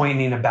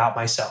disappointing about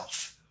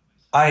myself.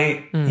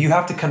 You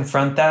have to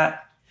confront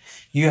that.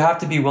 You have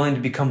to be willing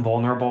to become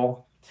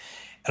vulnerable.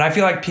 And I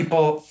feel like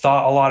people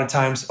thought a lot of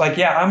times, like,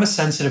 yeah, I'm a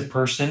sensitive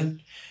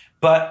person,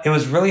 but it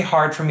was really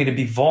hard for me to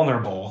be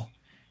vulnerable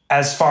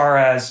as far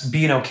as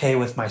being okay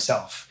with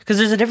myself. Because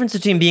there's a difference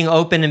between being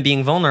open and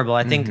being vulnerable.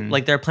 I think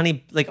like there are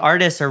plenty, like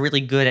artists are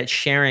really good at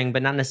sharing,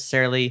 but not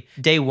necessarily.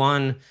 Day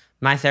one,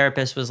 my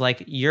therapist was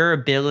like, your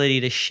ability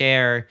to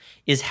share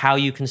is how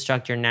you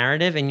construct your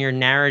narrative, and your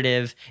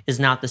narrative is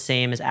not the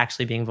same as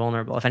actually being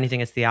vulnerable. If anything,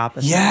 it's the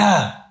opposite.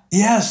 Yeah.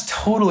 Yes,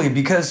 totally.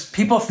 Because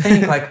people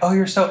think like, oh,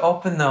 you're so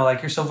open though.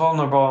 Like you're so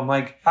vulnerable. I'm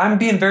like, I'm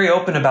being very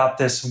open about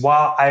this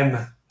while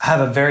have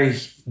a very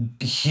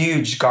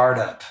huge guard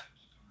up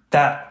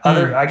that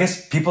I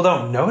guess people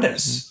don't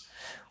notice.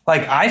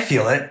 Like I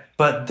feel it,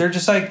 but they're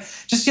just like,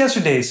 just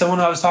yesterday, someone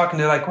I was talking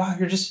to like, wow,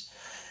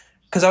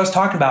 because I was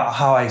talking about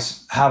how I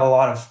have a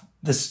lot of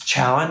this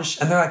challenge,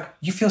 and they're like,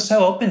 you feel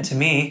so open to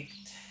me.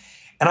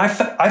 And I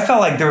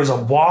felt like there was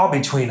a wall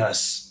between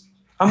us.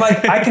 I'm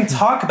like, I can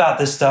talk about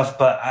this stuff,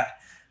 but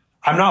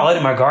I'm not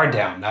letting my guard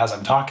down as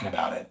I'm talking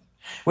about it,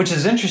 which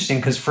is interesting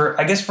because for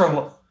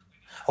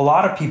a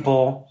lot of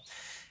people,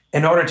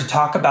 in order to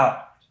talk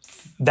about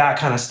that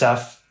kind of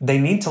stuff, they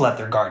need to let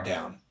their guard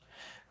down.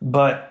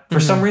 But for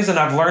some reason,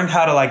 I've learned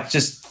how to like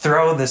just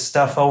throw this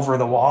stuff over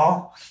the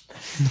wall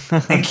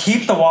and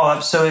keep the wall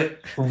up so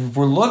it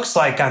looks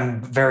like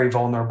I'm very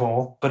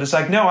vulnerable. But it's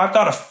like, no, I've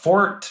got a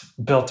fort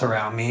built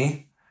around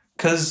me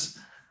because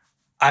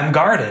I'm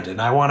guarded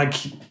and I want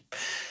to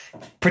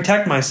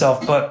protect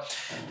myself. But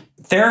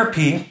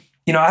therapy,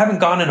 I haven't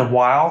gone in a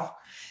while,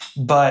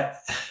 but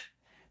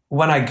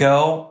when I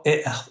go,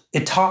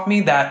 it taught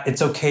me that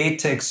it's okay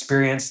to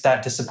experience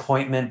that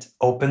disappointment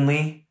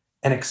openly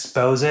and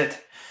expose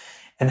it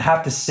and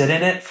have to sit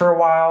in it for a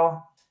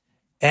while.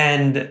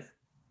 And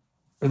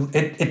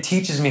it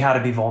teaches me how to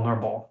be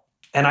vulnerable.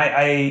 And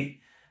I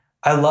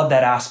love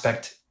that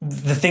aspect.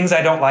 The things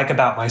I don't like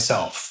about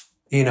myself,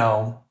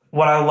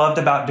 what I loved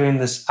about doing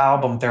this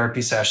album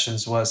therapy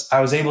sessions was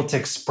I was able to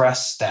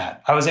express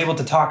that. I was able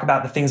to talk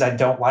about the things I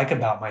don't like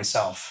about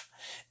myself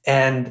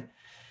and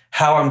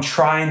how I'm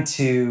trying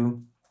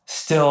to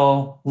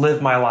still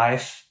live my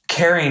life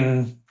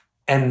caring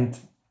and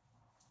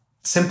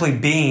simply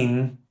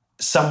being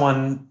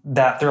someone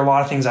that there are a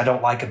lot of things I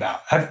don't like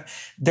about.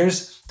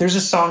 There's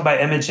a song by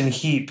Imogen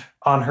Heap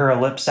on her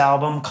Ellipse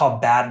album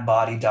called Bad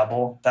Body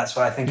Double. That's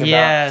what I think about.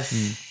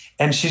 Yes.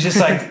 And she's just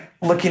like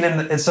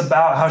it's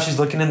about how she's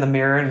looking in the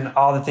mirror and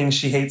all the things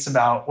she hates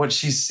about what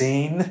she's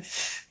seeing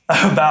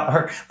about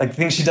her, like the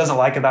things she doesn't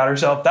like about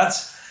herself.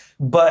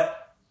 But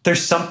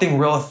there's something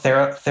real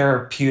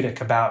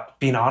therapeutic about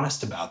being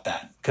honest about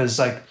that. Because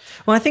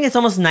well, I think it's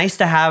almost nice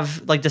to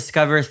have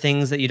discover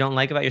things that you don't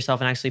like about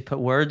yourself and actually put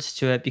words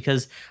to it,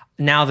 because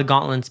now the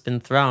gauntlet's been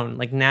thrown.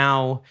 Like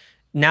now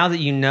that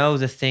you know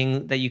the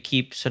thing that you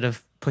keep sort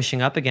of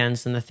pushing up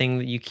against and the thing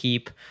that you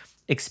keep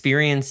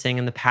experiencing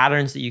and the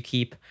patterns that you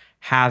keep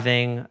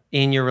having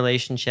in your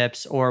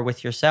relationships or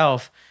with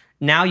yourself,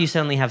 now you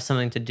suddenly have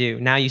something to do.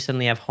 Now you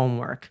suddenly have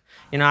homework.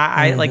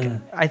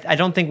 I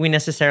don't think we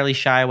necessarily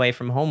shy away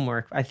from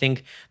homework. I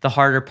think the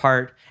harder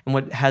part and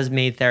what has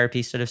made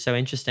therapy sort of so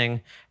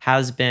interesting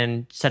has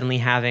been suddenly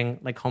having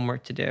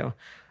homework to do.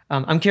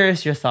 I'm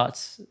curious your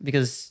thoughts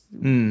because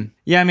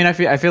yeah, I mean, I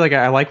feel like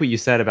I like what you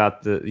said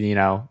about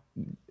the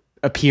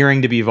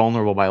appearing to be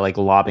vulnerable by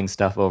lobbing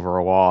stuff over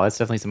a wall. That's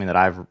definitely something that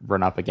I've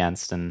run up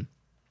against, and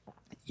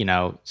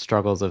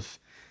struggles of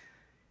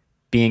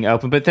being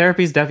open. But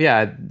therapy's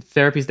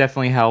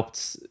definitely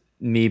helped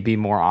me be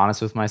more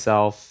honest with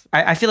myself.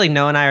 I feel like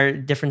Noah and I are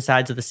different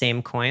sides of the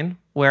same coin,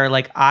 where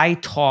I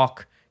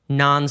talk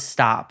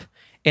nonstop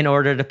in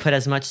order to put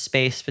as much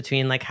space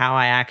between how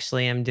I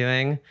actually am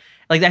doing.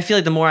 I feel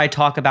like the more I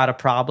talk about a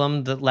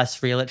problem, the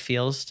less real it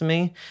feels to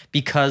me,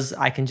 because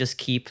I can just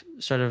keep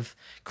sort of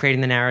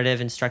creating the narrative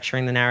and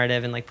structuring the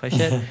narrative and push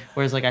it.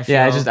 Whereas I feel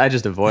I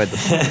just avoid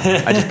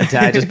them.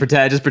 I just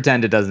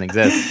pretend it doesn't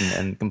exist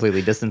and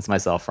completely distance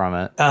myself from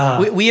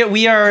it.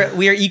 We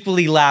are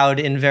equally loud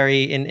in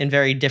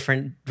very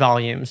different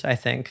volumes, I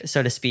think,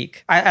 so to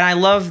speak. And I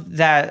love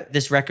that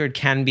this record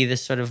can be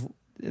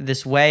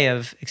this way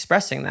of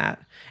expressing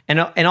that.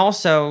 And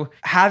also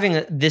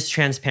having this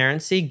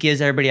transparency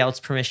gives everybody else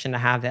permission to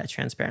have that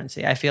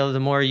transparency. I feel the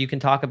more you can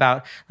talk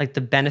about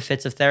the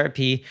benefits of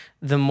therapy,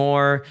 the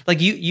more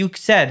you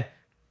said,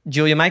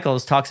 Julia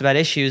Michaels talks about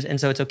issues, and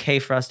so it's okay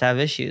for us to have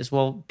issues.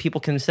 Well, people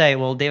can say,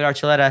 well, David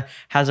Archuleta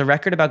has a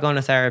record about going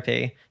to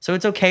therapy, so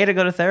it's okay to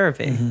go to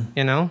therapy.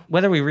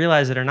 Whether we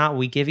realize it or not,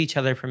 we give each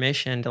other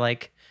permission to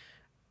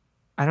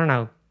I don't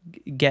know,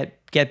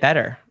 get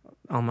better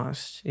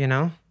almost.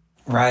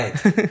 Right.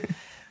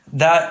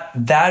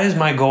 that is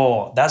my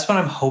goal. That's what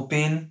I'm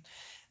hoping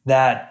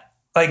that,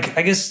 like,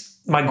 I guess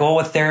my goal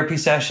with therapy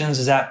sessions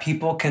is that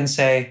people can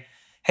say,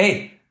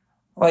 hey,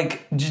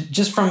 like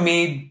just from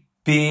me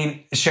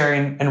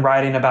sharing and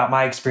writing about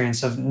my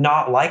experience of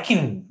not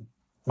liking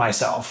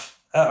myself,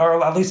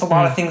 or at least a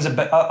lot of things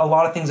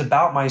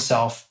about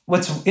myself.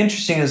 What's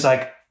interesting is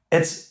like,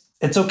 it's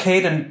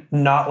okay to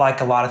not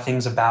like a lot of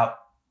things about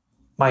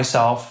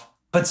myself,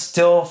 but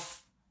still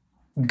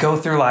go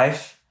through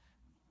life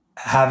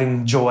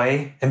having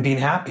joy and being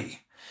happy,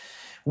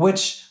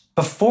 which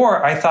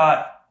before I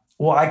thought,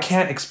 well, I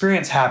can't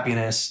experience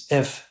happiness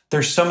if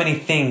there's so many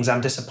things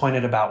I'm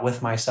disappointed about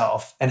with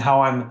myself and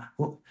how I'm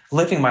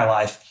living my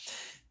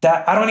life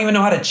that I don't even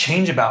know how to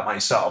change about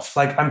myself.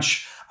 Like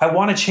I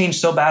want to change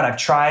so bad. I've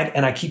tried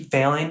and I keep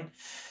failing.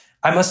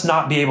 I must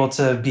not be able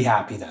to be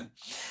happy then.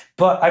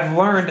 But I've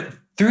learned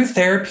through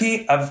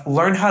therapy, I've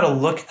learned how to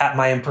look at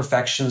my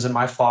imperfections and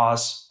my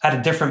flaws at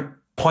a different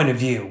point of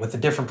view with a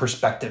different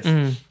perspective.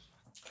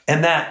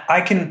 And that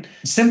I can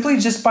simply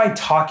just by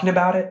talking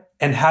about it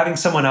and having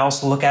someone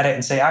else look at it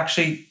and say,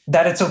 actually,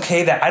 that it's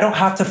okay that I don't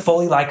have to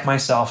fully like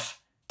myself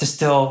to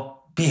still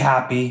be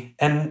happy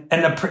and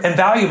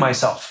value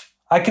myself.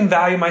 I can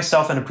value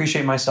myself and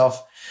appreciate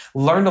myself,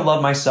 learn to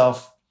love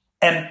myself.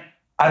 And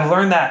I've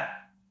learned that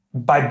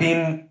by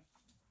being,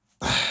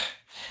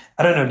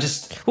 I don't know,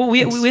 just... Well, we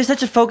have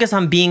such a focus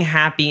on being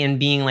happy and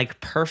being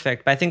like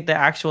perfect, but I think the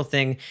actual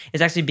thing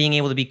is actually being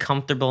able to be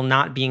comfortable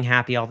not being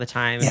happy all the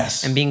time.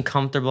 Yes. And being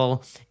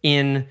comfortable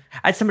in...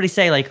 I had somebody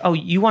say like, oh,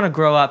 you want to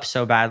grow up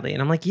so badly.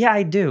 And I'm like, yeah,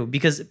 I do.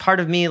 Because part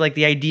of me, like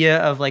the idea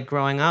of like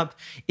growing up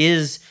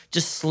is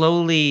just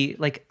slowly,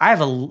 like I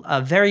have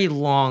a very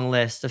long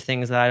list of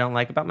things that I don't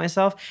like about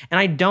myself. And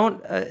I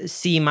don't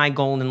see my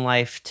goal in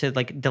life to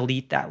like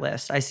delete that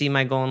list. I see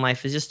my goal in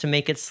life is just to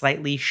make it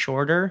slightly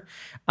shorter,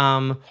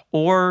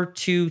 or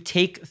to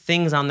take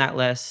things on that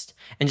list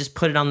and just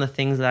put it on the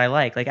things that I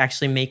like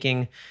actually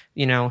making,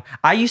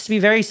 I used to be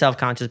very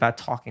self-conscious about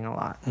talking a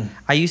lot.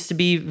 I used to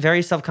be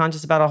very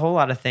self-conscious about a whole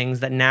lot of things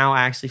that now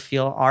I actually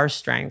feel are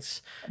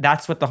strengths.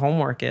 That's what the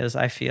homework is,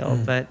 I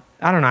feel. But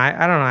I don't know.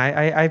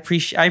 I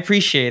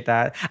appreciate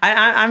that.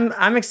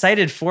 I'm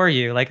excited for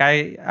you. Like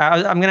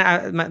I'm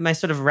gonna my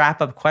sort of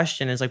wrap up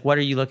question is like, what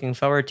are you looking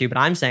forward to? But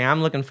I'm saying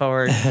I'm looking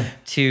forward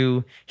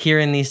to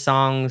hearing these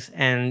songs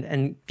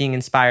and being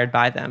inspired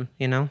by them.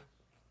 Well,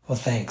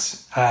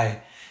 thanks.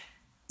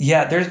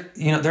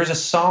 There's a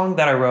song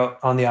that I wrote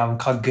on the album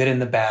called "Good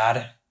and the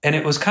Bad," and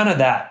it was kind of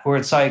that where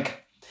it's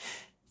like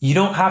you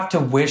don't have to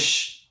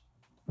wish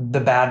the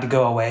bad to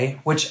go away,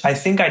 which I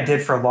think I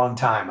did for a long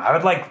time. I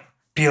would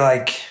be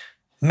like,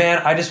 man,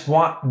 I just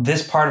want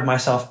this part of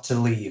myself to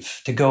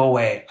leave, to go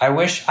away. I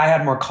wish I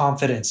had more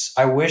confidence.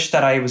 I wish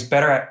that I was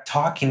better at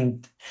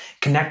talking,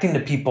 connecting to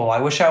people.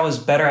 I wish I was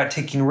better at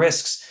taking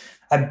risks.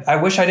 I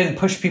wish I didn't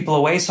push people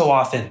away so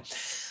often.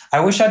 I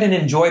wish I didn't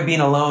enjoy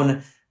being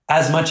alone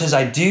as much as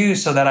I do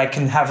so that I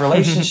can have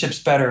relationships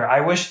better.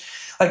 I wish,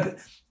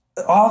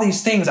 all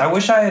these things. I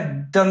wish I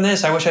had done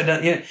this. I wish I'd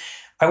done.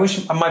 I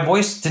wish my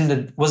voice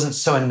wasn't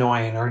so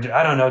annoying, or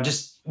I don't know,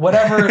 just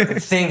whatever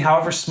thing,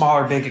 however small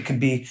or big it could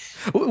be.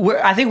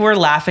 I think we're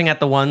laughing at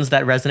the ones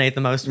that resonate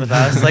the most with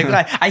us. Like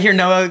I hear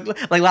Noah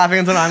like laughing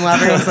at something, I'm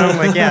laughing at something.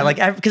 Like yeah, like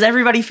because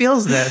everybody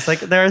feels this. Like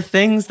there are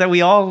things that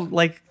we all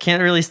like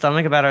can't really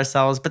stomach about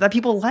ourselves, but that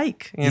people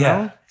like. You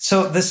know.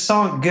 So this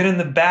song, "Good and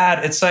the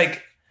Bad," it's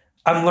like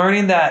I'm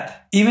learning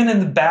that even in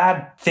the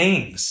bad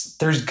things,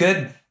 there's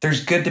good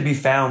to be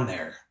found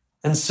there,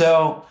 and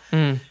so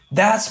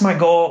that's my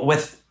goal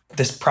with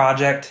this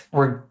project.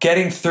 We're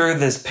getting through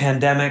this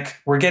pandemic.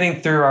 We're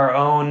getting through our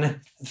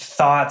own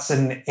thoughts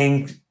and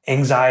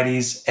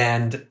anxieties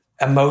and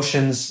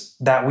emotions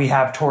that we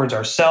have towards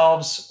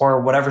ourselves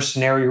or whatever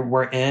scenario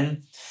we're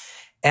in.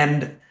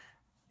 And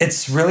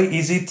it's really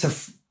easy to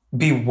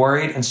be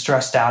worried and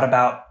stressed out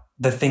about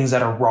the things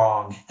that are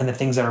wrong and the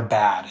things that are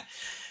bad.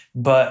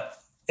 But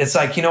it's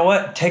like, you know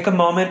what? Take a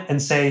moment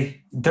and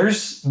say,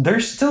 there's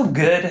still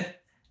good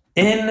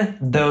in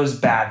those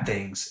bad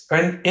things, or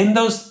in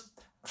those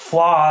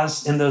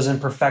flaws, in those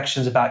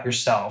imperfections about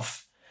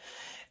yourself.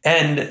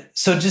 And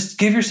so just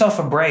give yourself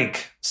a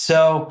break.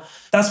 So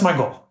that's my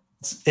goal,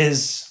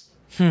 is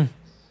to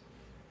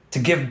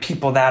give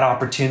people that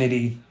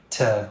opportunity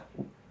to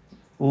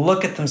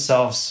look at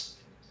themselves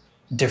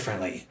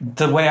differently,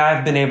 the way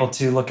I've been able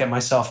to look at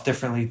myself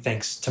differently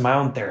thanks to my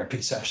own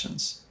therapy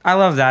sessions. I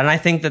love that. And I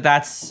think that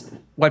that's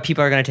what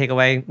people are going to take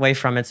away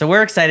from it. So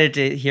we're excited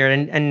to hear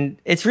it.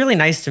 And it's really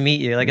nice to meet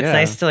you. Like, it's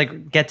nice to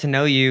like get to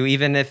know you,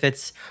 even if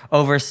it's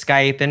over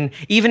Skype. And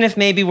even if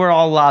maybe we're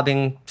all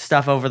lobbing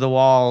stuff over the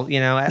wall,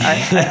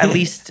 at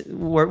least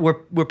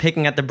we're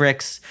picking at the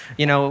bricks,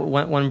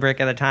 one brick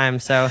at a time.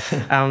 So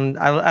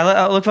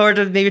I look forward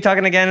to maybe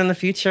talking again in the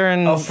future.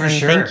 And, for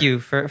sure. Thank you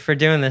for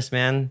doing this,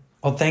 man.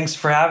 Well, thanks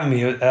for having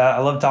me. I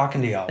love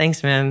talking to y'all.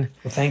 Thanks, man.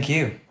 Well, thank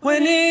you.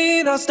 When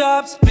it all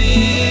stops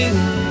spinning,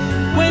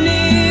 when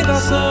it all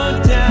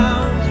slowed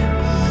down,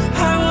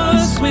 I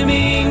was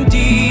swimming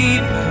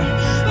deeper,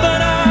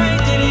 but I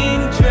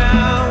didn't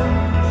drown.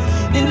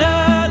 And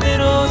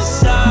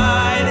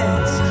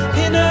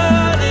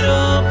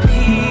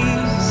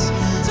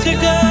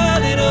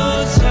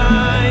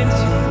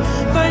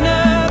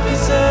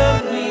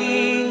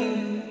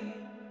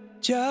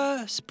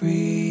Just breathe.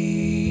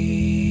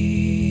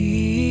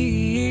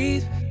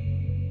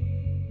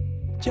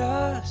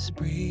 Just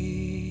breathe.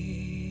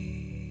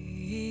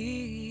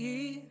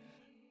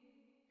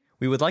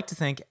 We would like to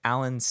thank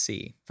Alan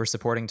C. for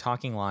supporting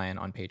Talking Lion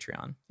on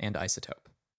Patreon and Isotope.